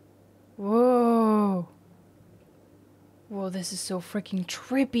 Whoa. Whoa, this is so freaking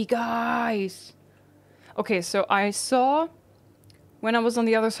trippy, guys. Okay, so I saw... When I was on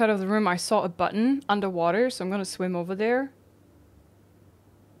the other side of the room, I saw a button underwater, so I'm gonna swim over there.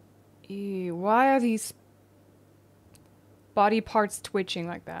 Ew, why are these body parts twitching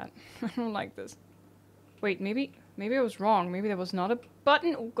like that? I don't like this. Wait, maybe I was wrong. Maybe there was not a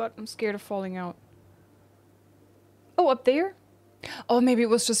button. Oh god, I'm scared of falling out. Oh, up there? Oh, maybe it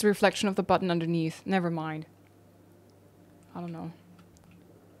was just a reflection of the button underneath. Never mind. I don't know.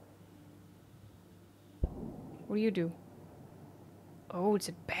 What do you do? Oh, it's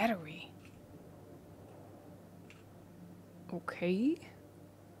a battery. Okay.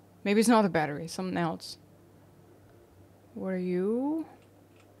 Maybe it's not a battery, something else. What are you?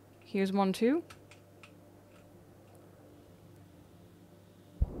 Here's one too.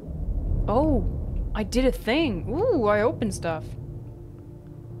 Oh, I did a thing. Ooh, I opened stuff.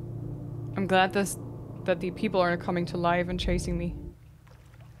 I'm glad that the people aren't coming to life and chasing me.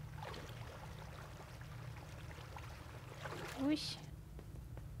 Whoosh.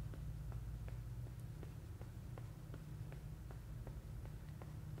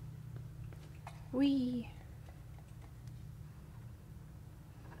 Wee.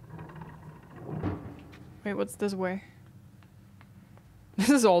 Wait, what's this way? This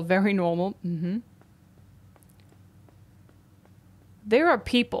is all very normal. Mm-hmm. There are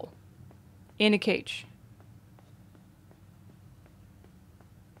people in a cage.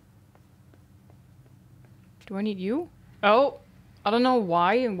 Do I need you? Oh, I don't know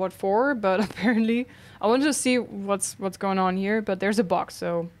why and what for, but apparently I wanted to see what's going on here, but there's a box,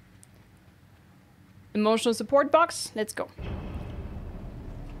 so emotional support box. Let's go.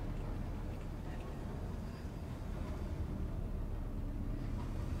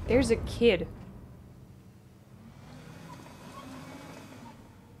 There's a kid.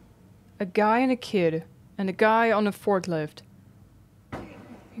 A guy and a kid. And a guy on a forklift.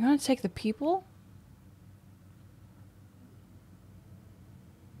 You gonna take the people?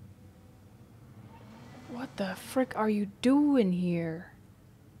 What the frick are you doing here?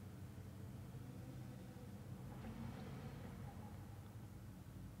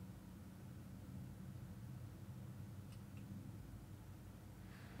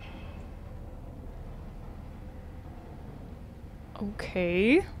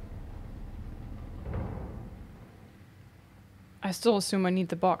 Okay. I still assume I need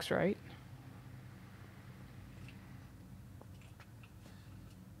the box, right?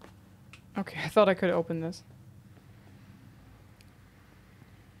 Okay, I thought I could open this.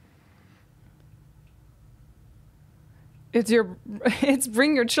 It's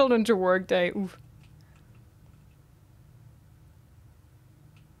bring your children to work day. Oof.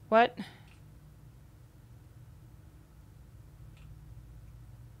 What?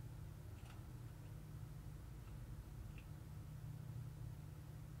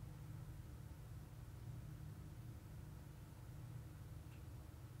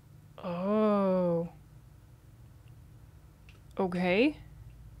 Oh. Okay.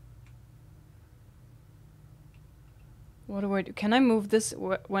 What do I do? Can I move this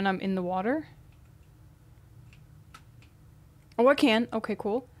when I'm in the water? Oh, I can. Okay,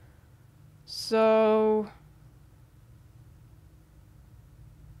 cool. So...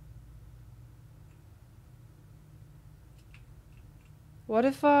 what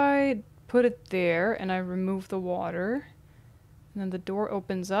if I put it there and I remove the water? And then the door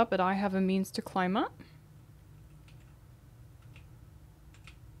opens up and I have a means to climb up?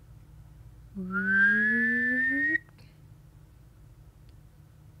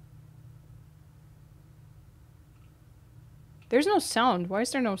 There's no sound. Why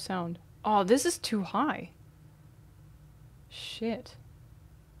is there no sound? Oh, this is too high. Shit.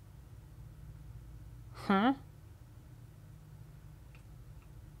 Huh?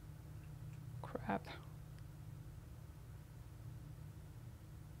 Crap.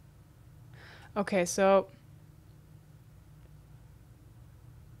 Okay, so...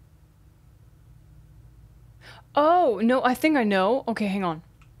 Oh, no, I think I know. Okay, hang on.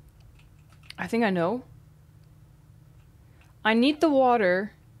 I think I know. I need the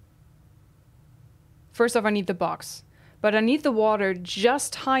water. First off, I need the box. But I need the water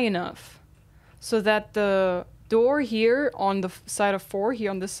just high enough so that the door here on the side of 4, here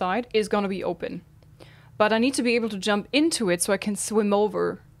on this side, is gonna be open. But I need to be able to jump into it so I can swim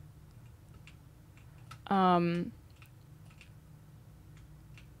over.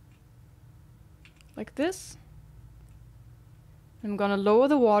 Like this. I'm gonna lower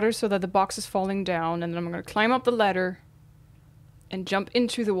the water so that the box is falling down, and then I'm gonna climb up the ladder and jump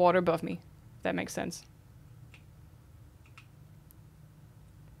into the water above me. That makes sense.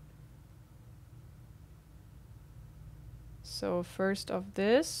 So first of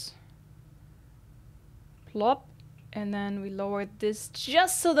this. Plop. And then we lower this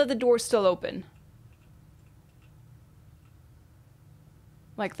just so that the door's still open.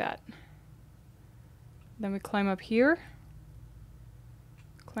 Like that. Then we climb up here.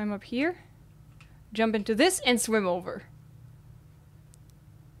 Climb up here. Jump into this and swim over.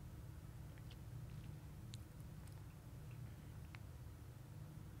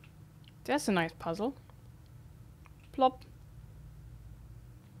 That's a nice puzzle. Plop.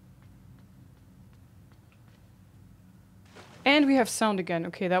 And we have sound again.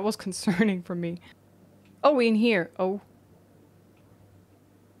 Okay, that was concerning for me. Oh, in here. Oh.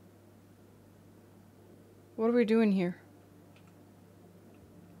 What are we doing here?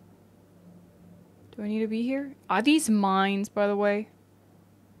 Do I need to be here? Are these mines, by the way?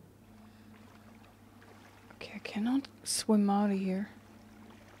 Okay, I cannot swim out of here.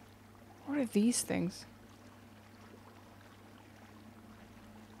 What are these things?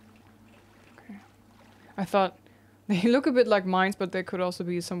 Okay. I thought they look a bit like mines, but they could also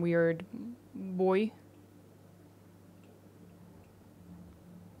be some weird boy.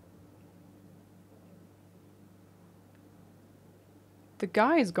 The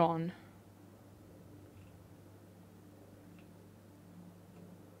guy is gone.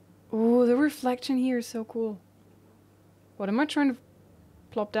 Oh, the reflection here is so cool. What am I trying to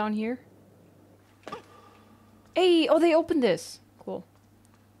plop down here? Hey, oh, they opened this. Cool.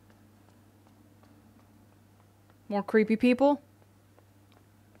 More creepy people.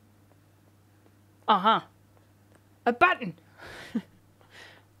 Uh-huh. A button!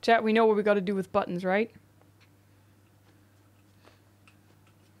 Chat, we know what we gotta do with buttons, right?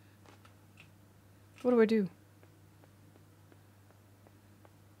 What do I do?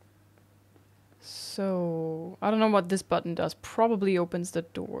 So, I don't know what this button does. Probably opens the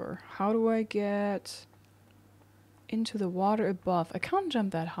door. How do I get into the water above? I can't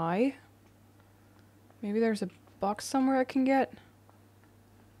jump that high. Maybe there's a box somewhere I can get.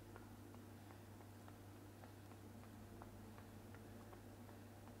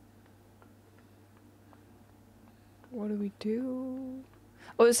 What do we do?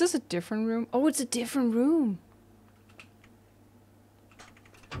 Oh, is this a different room? Oh, it's a different room.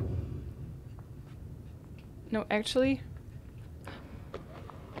 No, actually.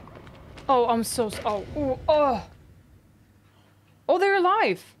 Oh, I'm so... Oh, oh, oh. Oh, they're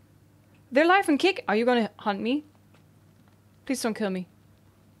alive. They're alive and kick. Are you gonna hunt me? Please don't kill me.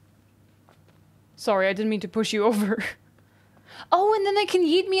 Sorry, I didn't mean to push you over. Oh, and then they can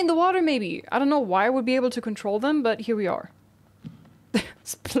yeet me in the water, maybe. I don't know why I would be able to control them, but here we are.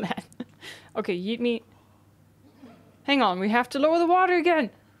 Splat. Okay, yeet me. Hang on, we have to lower the water again.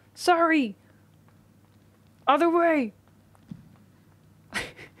 Sorry. Other way.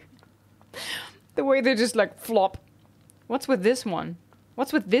 The way they just like flop. What's with this one?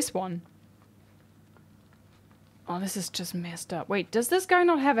 What's with this one? Oh, this is just messed up. Wait, does this guy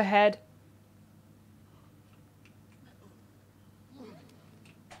not have a head?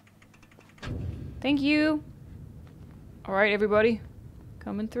 Thank you. Alright, everybody.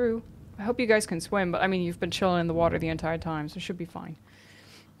 Coming through. I hope you guys can swim, but I mean, you've been chilling in the water the entire time, so it should be fine.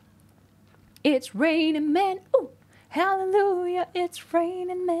 It's raining men. Ooh, hallelujah, it's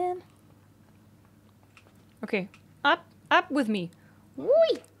raining men. Okay, up with me.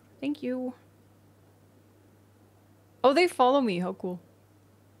 Whee! Thank you. Oh, they follow me. How cool.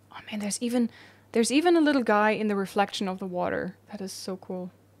 Oh man, there's even a little guy in the reflection of the water. That is so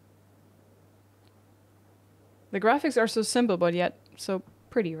cool. The graphics are so simple, but yet so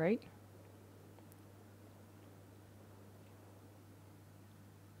pretty, right?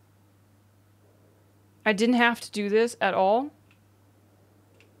 I didn't have to do this at all.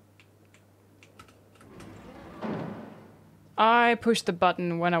 I pushed the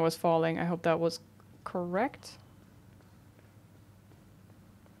button when I was falling. I hope that was correct.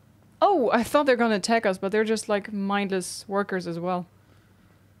 Oh, I thought they're gonna attack us, but they're just like mindless workers as well.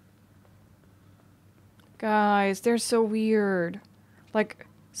 Guys, they're so weird. Like,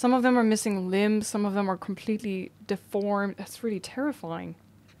 some of them are missing limbs, some of them are completely deformed. That's really terrifying.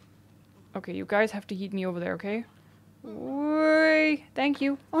 Okay, you guys have to heat me over there, okay? Whee! Thank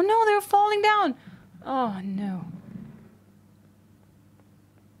you. Oh no, they're falling down! Oh no.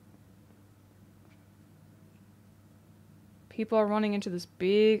 People are running into this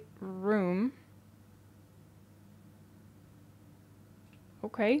big room.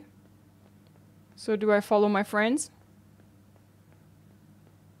 Okay. So do I follow my friends?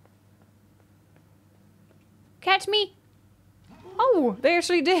 Catch me! Oh, they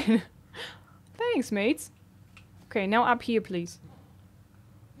actually did. Thanks, mates. Okay, now up here, please.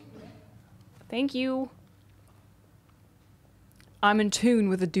 Thank you. I'm in tune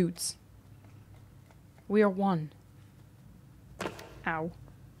with the dudes. We are one. Ow.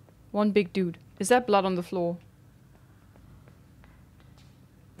 One big dude. Is that blood on the floor?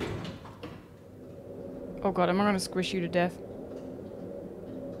 Oh god, am I gonna squish you to death?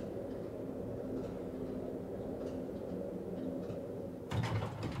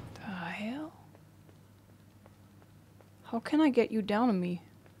 The hell? How can I get you down on me?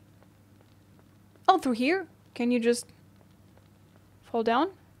 Oh, through here? Can you just fall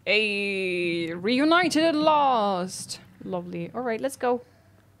down? Hey, reunited at last! Lovely. Alright, let's go.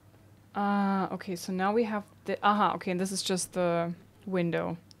 Okay, so now we have the... Aha, okay, and this is just the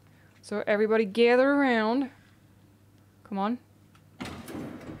window. So everybody gather around. Come on.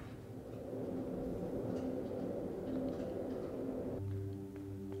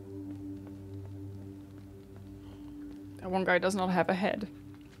 That one guy does not have a head.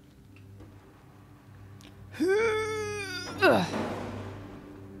 Ugh.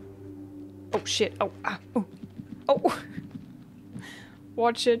 Oh shit. Oh, ah, oh. Oh.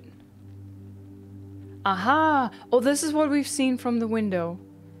 Watch it. Aha! Oh, this is what we've seen from the window.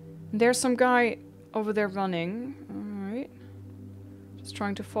 There's some guy over there running. Alright. Just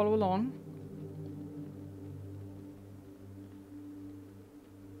trying to follow along.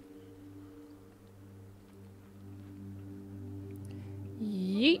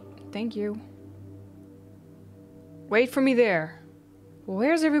 Yeet. Thank you. Wait for me there.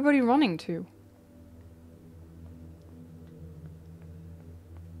 Where's everybody running to?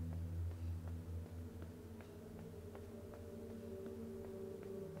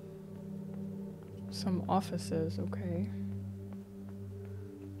 Some offices, okay.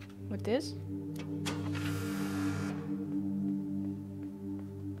 With this?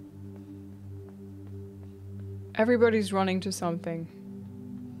 Everybody's running to something.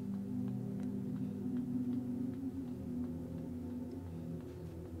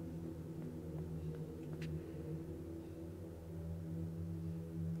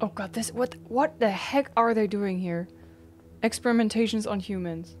 Oh god, this what the heck are they doing here? Experimentations on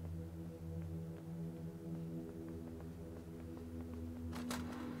humans.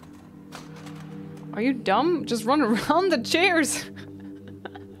 Are you dumb? Just run around the chairs.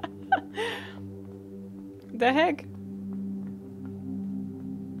 The heck?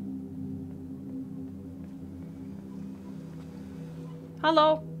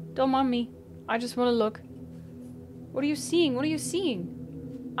 Hello, don't mind me. I just want to look. What are you seeing? What are you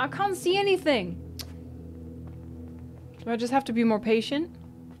seeing? I can't see anything. Do I just have to be more patient?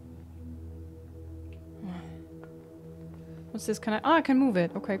 What's this? Can I? Ah, I can move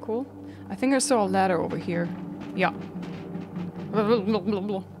it. Okay, cool. I think I saw a ladder over here. Yeah.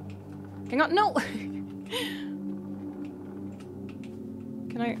 Hang on, no!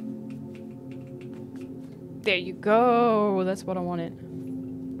 Can I? There you go. That's what I wanted.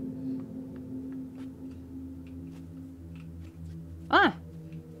 Ah!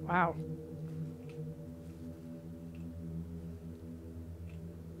 Wow.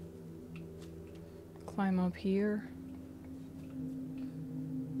 Climb up here.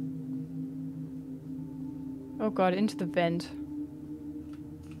 Oh god, into the vent.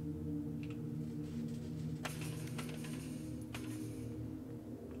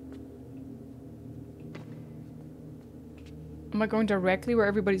 Am I going directly where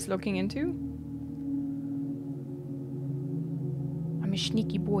everybody's looking into? I'm a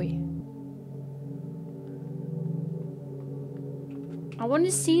sneaky boy. I want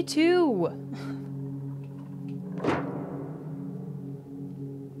to see too.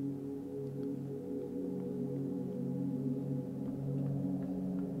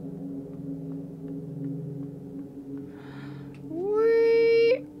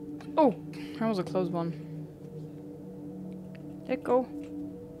 Oh, that was a close one. Let go.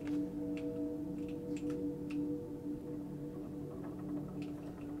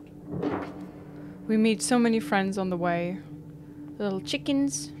 We meet so many friends on the way. Little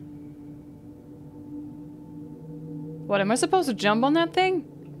chickens. What, am I supposed to jump on that thing?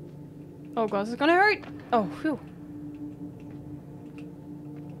 Oh god, this is gonna hurt! Oh, phew.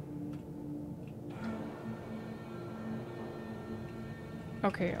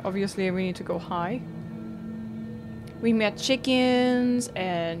 Okay, obviously we need to go high. We met chickens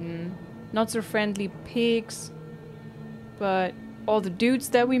and not so friendly pigs. But all the dudes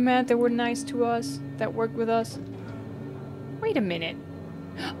that we met that were nice to us, that worked with us. Wait a minute.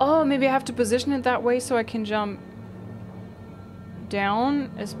 Oh, maybe I have to position it that way so I can jump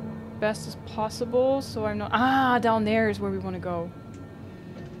down as best as possible. So I'm not... Ah, down there is where we want to go.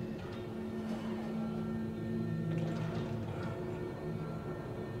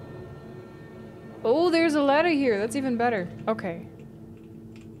 Oh, there's a ladder here. That's even better. Okay.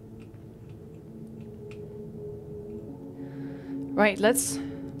 Right, let's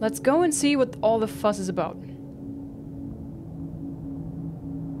go and see what all the fuss is about.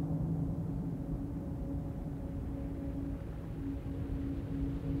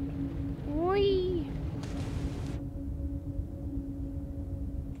 Whee!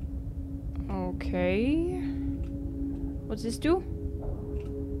 Okay. What's this do?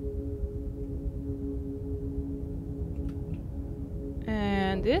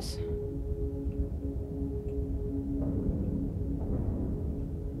 And this?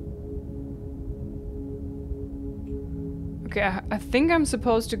 Okay, I think I'm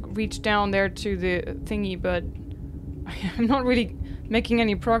supposed to reach down there to the thingy, but I'm not really making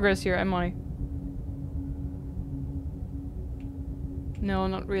any progress here, am I? No,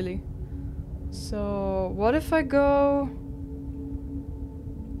 not really. So, what if I go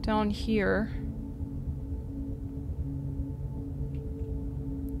down here?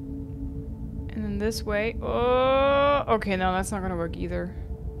 And then this way. Oh, okay, no, that's not gonna work either.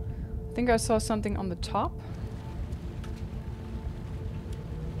 I think I saw something on the top.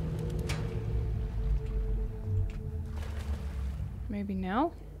 Maybe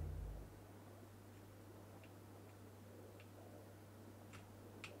now?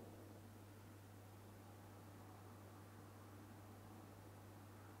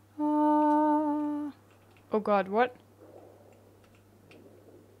 Oh god, what?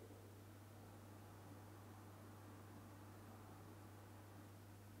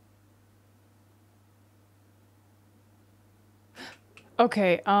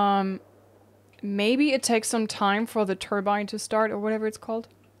 Okay, maybe it takes some time for the turbine to start or whatever it's called.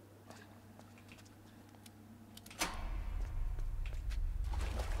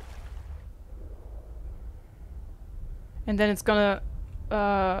 And then it's gonna,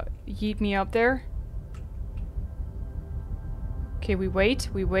 yeet me up there. Okay, we wait,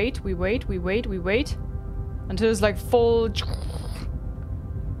 we wait, we wait, we wait, we wait. Until it's like full...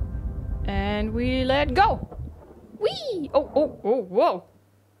 And we let go! Whee! Oh, oh, oh, whoa!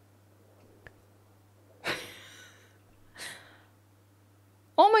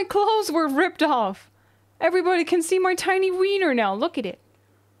 All my clothes were ripped off! Everybody can see my tiny wiener now, look at it!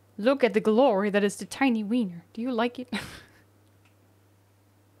 Look at the glory that is the tiny wiener. Do you like it?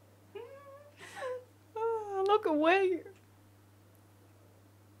 Look away!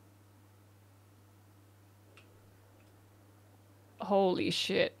 Holy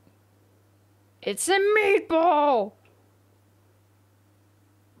shit. It's a meatball!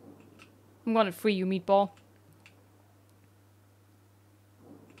 I'm gonna free you, meatball.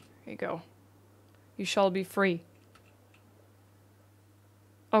 Here you go. You shall be free.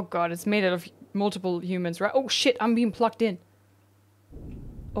 Oh god, it's made out of multiple humans, right? Oh shit, I'm being plugged in.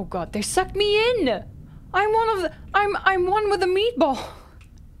 Oh god, they sucked me in! I'm one of the... I'm one with the meatball!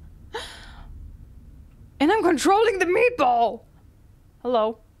 And I'm controlling the meatball!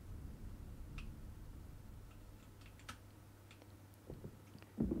 Hello.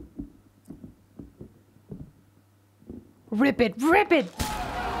 Rip it! Rip it!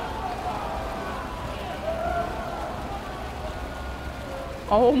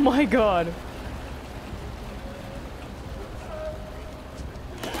 Oh my god.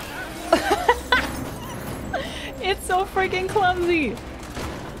 It's so freaking clumsy.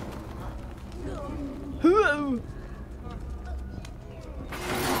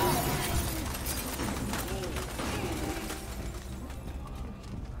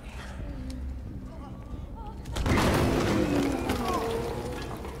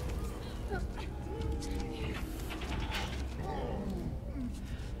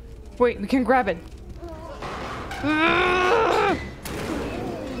 Wait, we can grab it.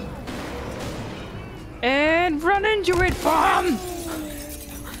 run into it, bomb!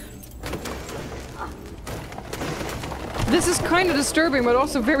 This is kind of disturbing, but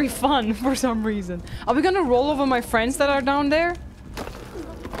also very fun for some reason. Are we gonna roll over my friends that are down there?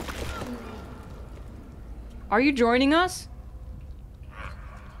 Are you joining us?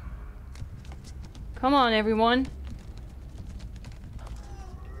 Come on, everyone.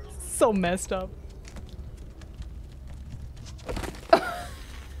 So messed up.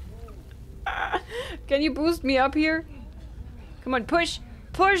 Can you boost me up here? Come on, push!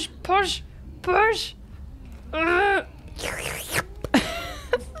 Push! Push! Push! This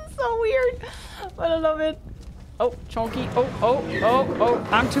is so weird, but I love it. Oh, chunky. Oh, oh, oh, oh.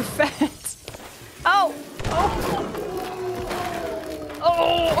 I'm too fat. Oh, oh.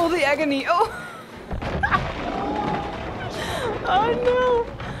 Oh, oh, the agony. Oh. Oh, no.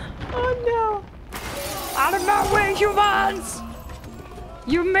 Oh, no. Out of my way, humans.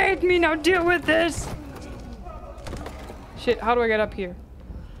 You made me now deal with this. Shit, how do I get up here?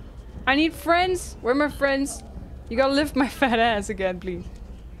 I need friends. Where are my friends? You gotta lift my fat ass again, please.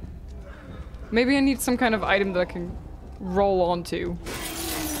 Maybe I need some kind of item that I can roll onto.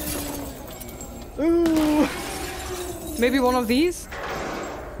 Ooh. Maybe one of these?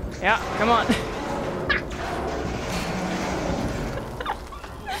 Yeah, come on.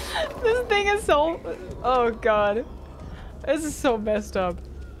 This thing is so... Oh god. This is so messed up.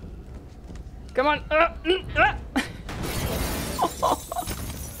 Come on.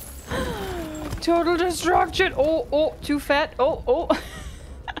 Total destruction. Oh, oh, too fat. Oh, oh.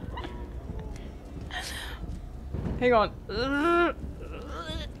 Hang on.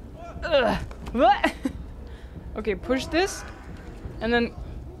 What? Okay, push this. And then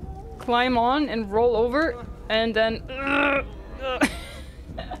climb on and roll over. And then...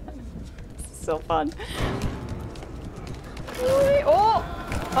 So fun. Oh!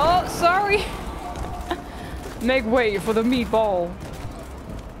 Oh, sorry. Make way for the meatball.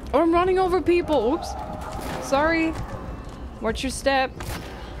 Oh, I'm running over people. Oops. Sorry. Watch your step.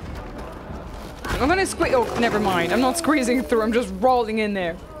 I'm gonna squeeze. Oh, never mind. I'm not squeezing through. I'm just rolling in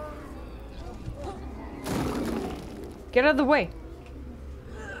there. Get out of the way.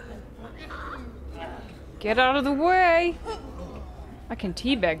 Get out of the way. I can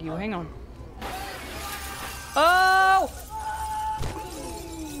teabag you. Hang on. Oh!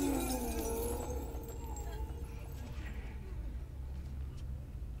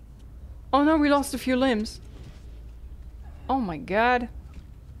 Oh no, we lost a few limbs. Oh my god.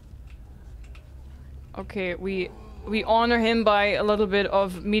 Okay, we honor him by a little bit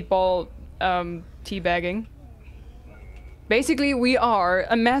of meatball teabagging. Basically, we are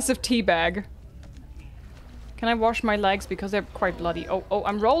a massive teabag. Can I wash my legs because they're quite bloody? Oh, oh,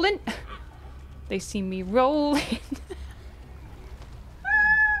 I'm rolling. They see me rolling. This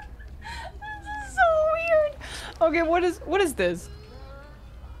is so weird. Okay, what is this?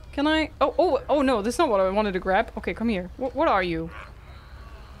 Can I? Oh, oh, oh no, this is not what I wanted to grab. Okay, come here. What are you?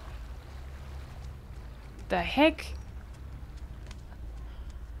 The heck?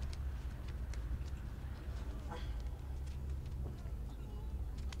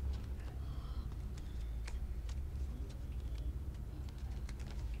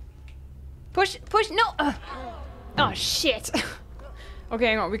 Push, push, no! Oh shit! Okay,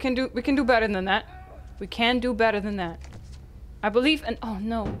 hang on. We can do better than that. We can do better than that. I believe, and oh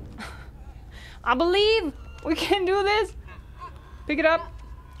no. I believe we can do this. Pick it up.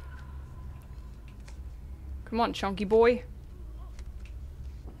 Come on, chunky boy.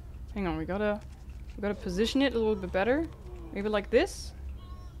 Hang on, we gotta position it a little bit better. Maybe like this.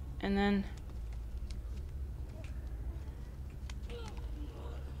 And then...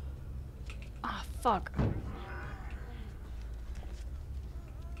 Ah, fuck.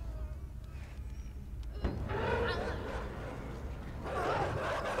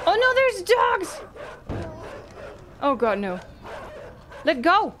 Oh no, there's dogs! Oh god, no. Let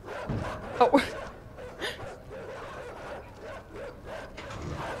go! Oh.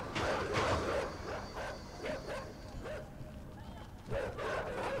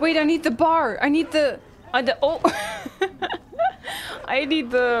 Wait, I need the bar. I need the oh. I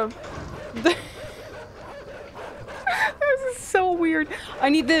need the this is so weird. I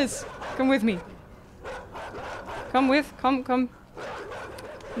need this. Come with me. Come.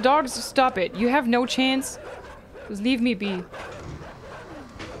 Dogs, stop it. You have no chance. Just leave me be.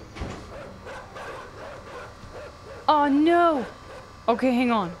 Oh no. Okay,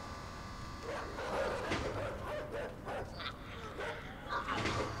 hang on.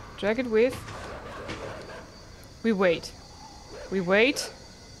 Drag it with. We wait. We wait.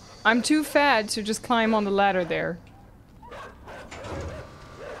 I'm too fat to just climb on the ladder there.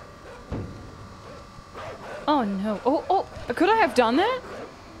 Oh Oh no. Oh, oh, could I have done that?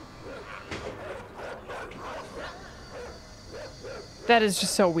 That is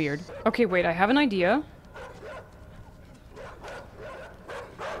just so weird. Okay, wait, I have an idea.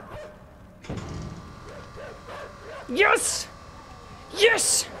 Yes!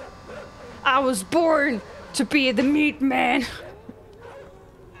 Yes! I was born to be the meat man.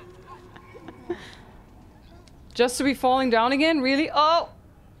 Just to be falling down again? Really? Oh!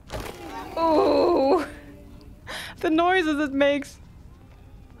 Oh! The noises it makes.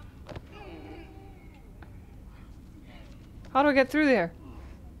 How do I get through there?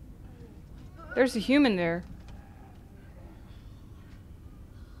 There's a human there.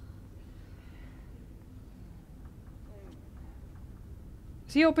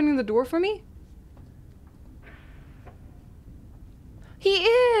 Is he opening the door for me? He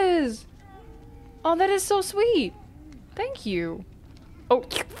is! Oh, that is so sweet. Thank you. Oh.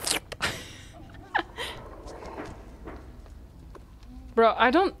 Bro,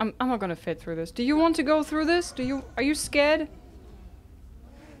 I'm not gonna fit through this. Do you want to go through this? Are you scared?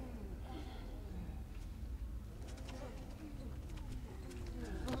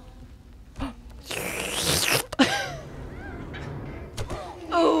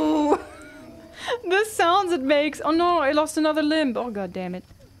 Oh! The sounds it makes. Oh no, I lost another limb. Oh god damn it.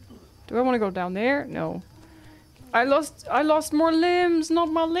 Do I want to go down there? No. I lost more limbs, not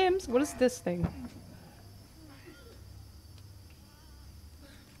my limbs. What is this thing?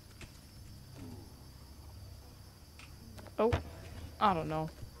 Oh, I don't know.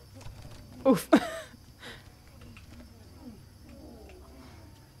 Oof.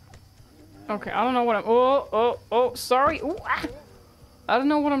 Okay, I don't know what I'm... Oh, sorry. Ooh, ah. I don't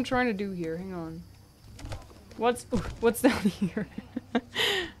know what I'm trying to do here. Hang on. What's down here?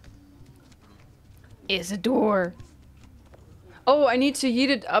 Is a door. Oh, I need to yeet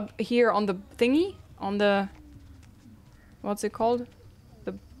it up here on the thingy? On the... What's it called?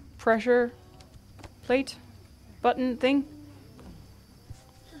 The pressure plate? Button thing?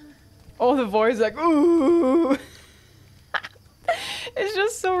 Oh, the voice like, ooh! It's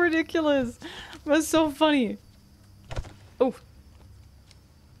just so ridiculous. But it's so funny. Oh.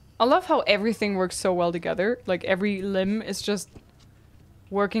 I love how everything works so well together. Like, every limb is just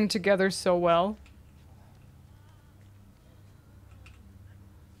working together so well.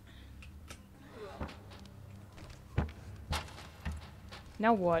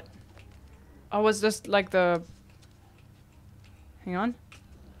 Now what? Oh, it's just like the... Hang on.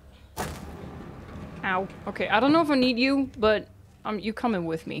 Ow. Okay, I don't know if I need you, but you coming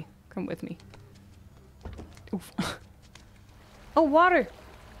with me. Come with me. Oof. Oh, water!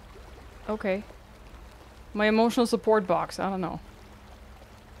 Okay. My emotional support box, I don't know.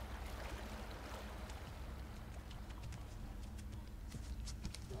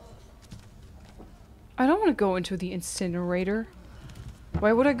 I don't want to go into the incinerator.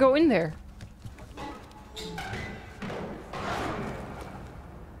 Why would I go in there?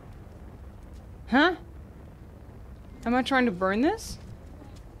 Huh? Am I trying to burn this?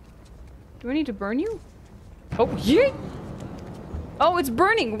 Do I need to burn you? Oh, yeet! Oh, it's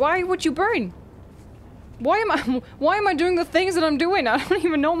burning! Why would you burn? Why am I doing the things that I'm doing? I don't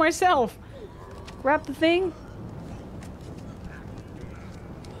even know myself. Grab the thing.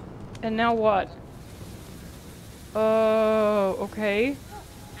 And now what? Oh, okay.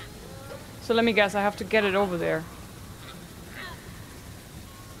 So let me guess, I have to get it over there.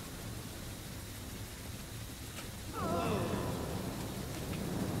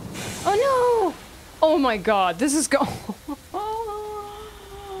 Oh no! Oh my god, this is go-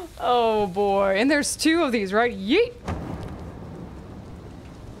 Oh boy, and there's two of these, right? Yeet!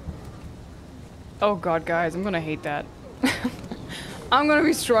 Oh god, guys, I'm gonna hate that. I'm gonna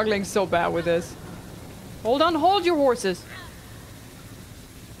be struggling so bad with this. Hold on, hold your horses.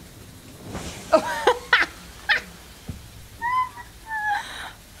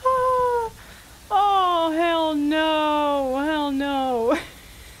 Oh, hell no. Hell no.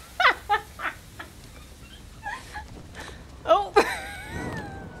 Oh.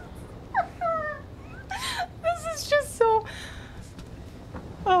 This is just so...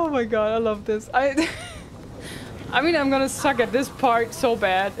 Oh my god, I love this. I mean, I'm gonna suck at this part so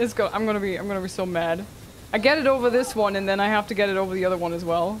bad. I'm gonna be so mad. I get it over this one, and then I have to get it over the other one as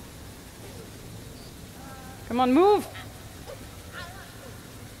well. Come on, move!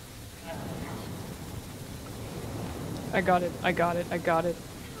 I got it, I got it, I got it.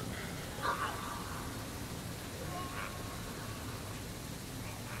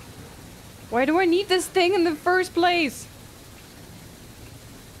 Why do I need this thing in the first place?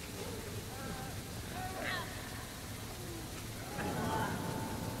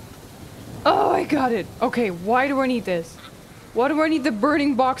 Oh, I I got it. Okay, why do I need this? What do I need the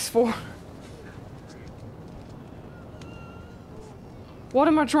burning box for? What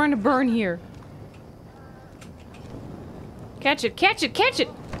am I trying to burn here? Catch it, catch it, catch it!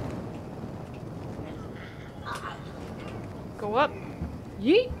 Go up.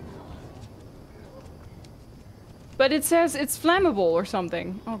 Yeet! But it says it's flammable or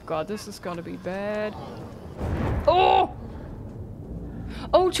something. Oh god, this is gonna be bad. Oh!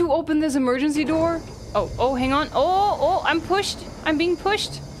 Oh, to open this emergency door? Oh, hang on. Oh, I'm pushed. I'm being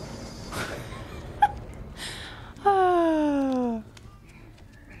pushed.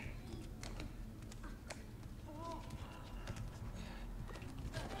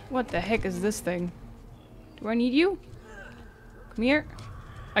 What the heck is this thing? Do I need you? Come here.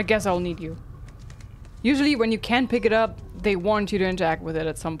 I guess I'll need you. Usually when you can't pick it up, they want you to interact with it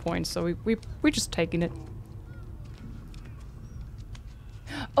at some point, so we're just taking it.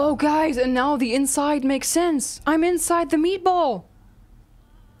 Oh guys, and now the inside makes sense. I'm inside the meatball.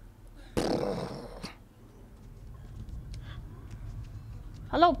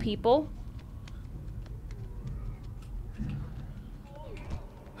 Hello, people.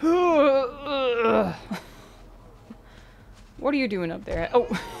 What are you doing up there? Oh.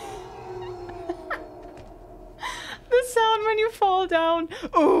 The sound when you fall down.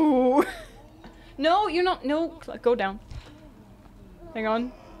 Oh. No, you're not. No, go down. Hang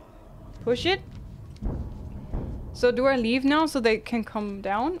on. Push it. So do I leave now so they can come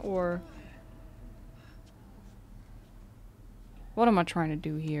down, or what am I trying to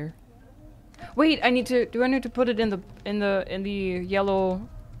do here? Wait, I need to. Do I need to put it in the yellow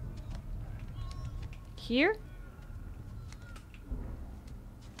here?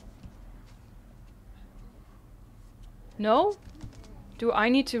 No? Do I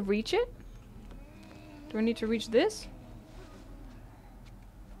need to reach it? Do I need to reach this?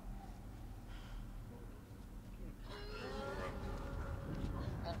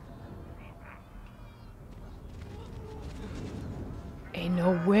 Ain't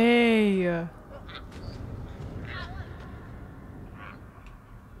no way.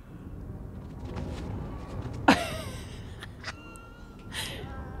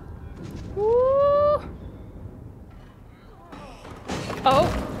 Woo. Oh.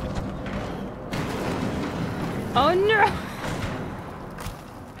 Oh no.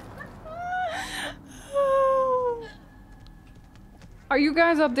 Are you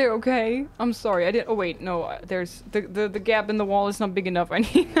guys up there okay? I'm sorry, I didn't. Oh wait, no, there's the gap in the wall is not big enough. I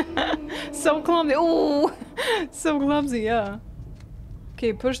need so clumsy. Oh, so clumsy, yeah.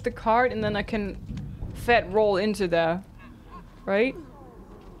 Okay, push the cart and then I can fat roll into there, right?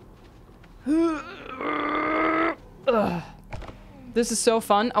 Ugh. This is so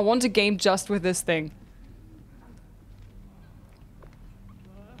fun. I want a game just with this thing.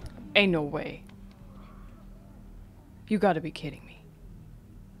 Ain't no way. You gotta be kidding me.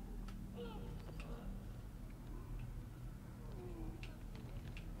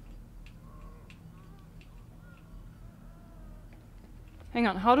 Hang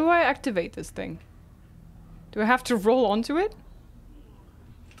on, how do I activate this thing? Do I have to roll onto it?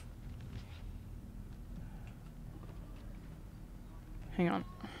 Hang on.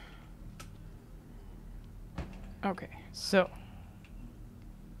 Okay, so.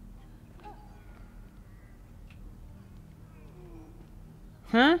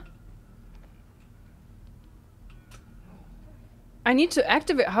 Huh? I need to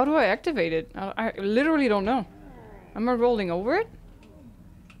activate. How do I activate it? I literally don't know. Am I rolling over it?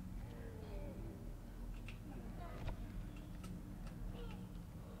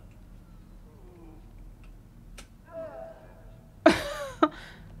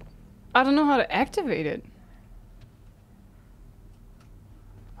 I don't know how to activate it.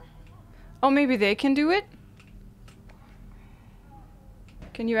 Oh, maybe they can do it?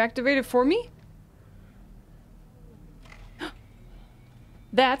 Can you activate it for me?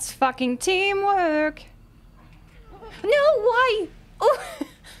 That's fucking teamwork. No, why? Oh.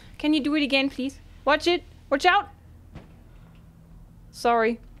 Can you do it again, please? Watch it. Watch out.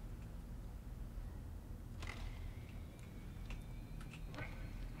 Sorry.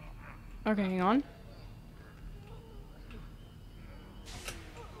 Okay, hang on.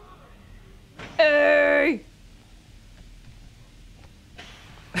 Hey!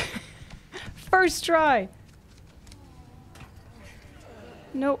 First try.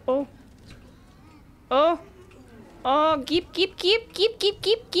 No, oh. Oh. Oh, keep.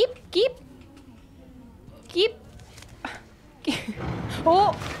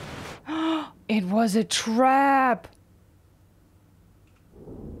 Oh! It was a trap.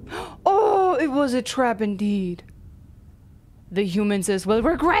 Oh, it was a trap indeed. The humans will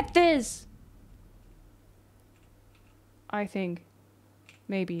regret this. I think.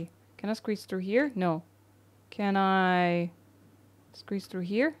 Maybe. Can I squeeze through here? No. Can I squeeze through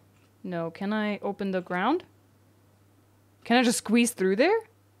here? No. Can I open the ground? Can I just squeeze through there?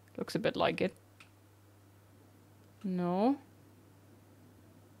 Looks a bit like it. No.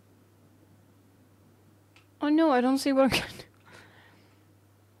 Oh no, I don't see what I can do.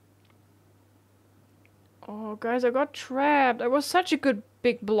 Oh, guys, I got trapped. I was such a good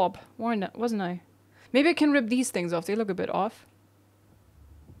big blob. Why not? Wasn't I? Maybe I can rip these things off. They look a bit off.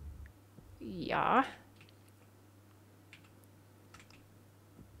 Yeah.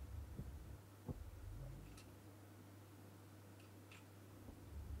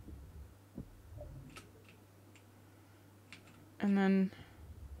 And then...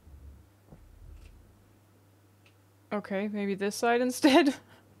 Okay, maybe this side instead.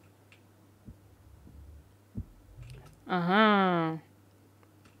 Uh-huh.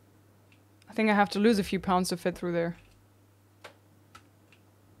 I think I have to lose a few pounds to fit through there.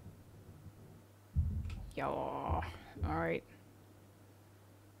 Yo. Alright.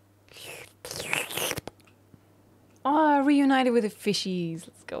 Oh, reunited with the fishies.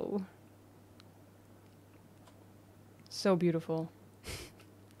 Let's go. So beautiful.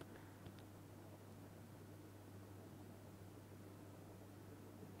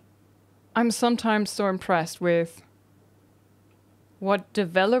 I'm sometimes so impressed with what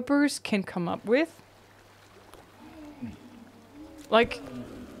developers can come up with. Like,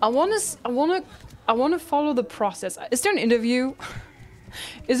 I wanna follow the process. Is there an interview?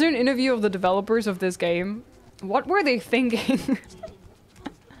 Is there an interview of the developers of this game? What were they thinking?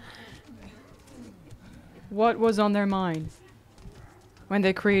 What was on their minds when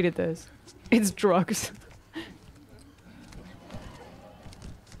they created this? It's drugs.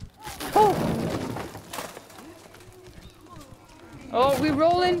 Oh! Oh, we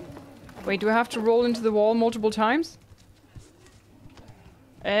rolling? Wait, do I have to roll into the wall multiple times?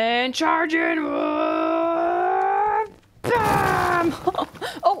 And charging! Bam!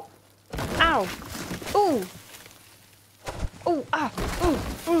 Oh! Ow! Ooh! Ooh! Ah! Ooh!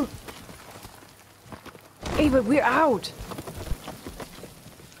 Ooh! Hey, but we're out!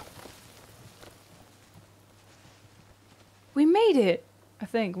 We made it! I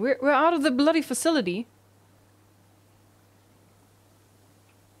think. We're out of the bloody facility.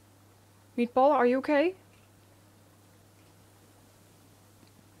 Meatball, are you okay?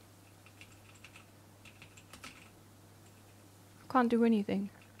 Can't do anything.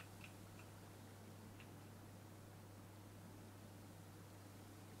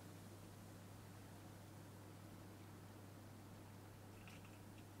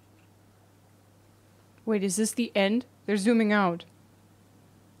 Wait, is this the end? They're zooming out.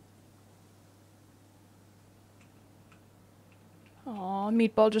 Aw,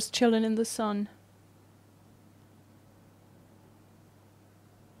 Meatball just chilling in the sun.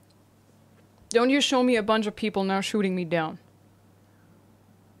 Don't you show me a bunch of people now shooting me down.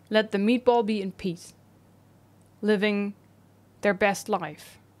 Let the Meatball be in peace. Living their best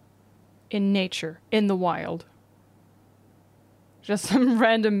life. In nature. In the wild. Just some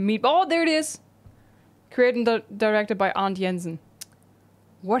random Meatball. Oh, there it is! Created and directed by Aunt Jensen.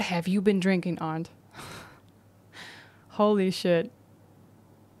 What have you been drinking, Aunt? Holy shit.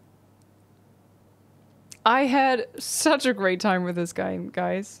 I had such a great time with this game,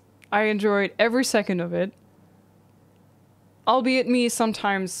 guys. I enjoyed every second of it. Albeit me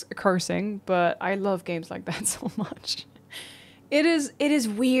sometimes cursing, but I love games like that so much. It is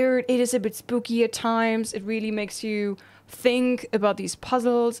weird, it is a bit spooky at times, it really makes you think about these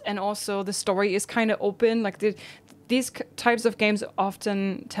puzzles, and also the story is kind of open. Like these types of games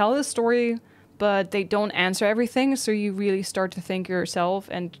often tell a story, but they don't answer everything, so you really start to think yourself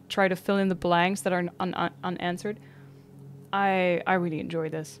and try to fill in the blanks that are unanswered. I really enjoy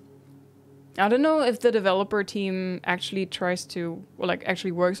this. I don't know if the developer team actually tries to, well, like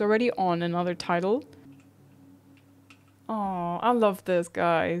actually works already on another title. Oh, I love this,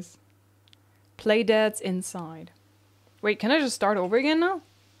 guys. Playdead's inside. Wait, can I just start over again now?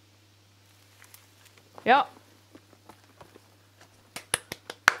 Yeah.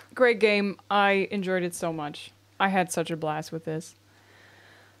 Great game. I enjoyed it so much. I had such a blast with this.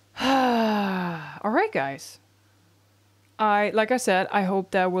 Alright, guys. Like I said, I hope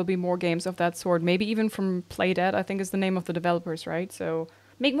there will be more games of that sort. Maybe even from Playdead, I think is the name of the developers, right? So,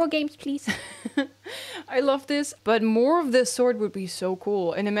 make more games, please. I love this, but more of this sort would be so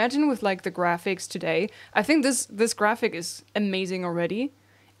cool. And imagine with like the graphics today. I think this graphic is amazing already.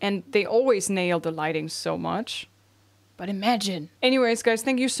 And they always nail the lighting so much. But imagine. Anyways, guys,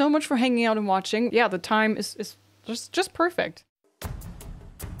 thank you so much for hanging out and watching. Yeah, the time is just perfect.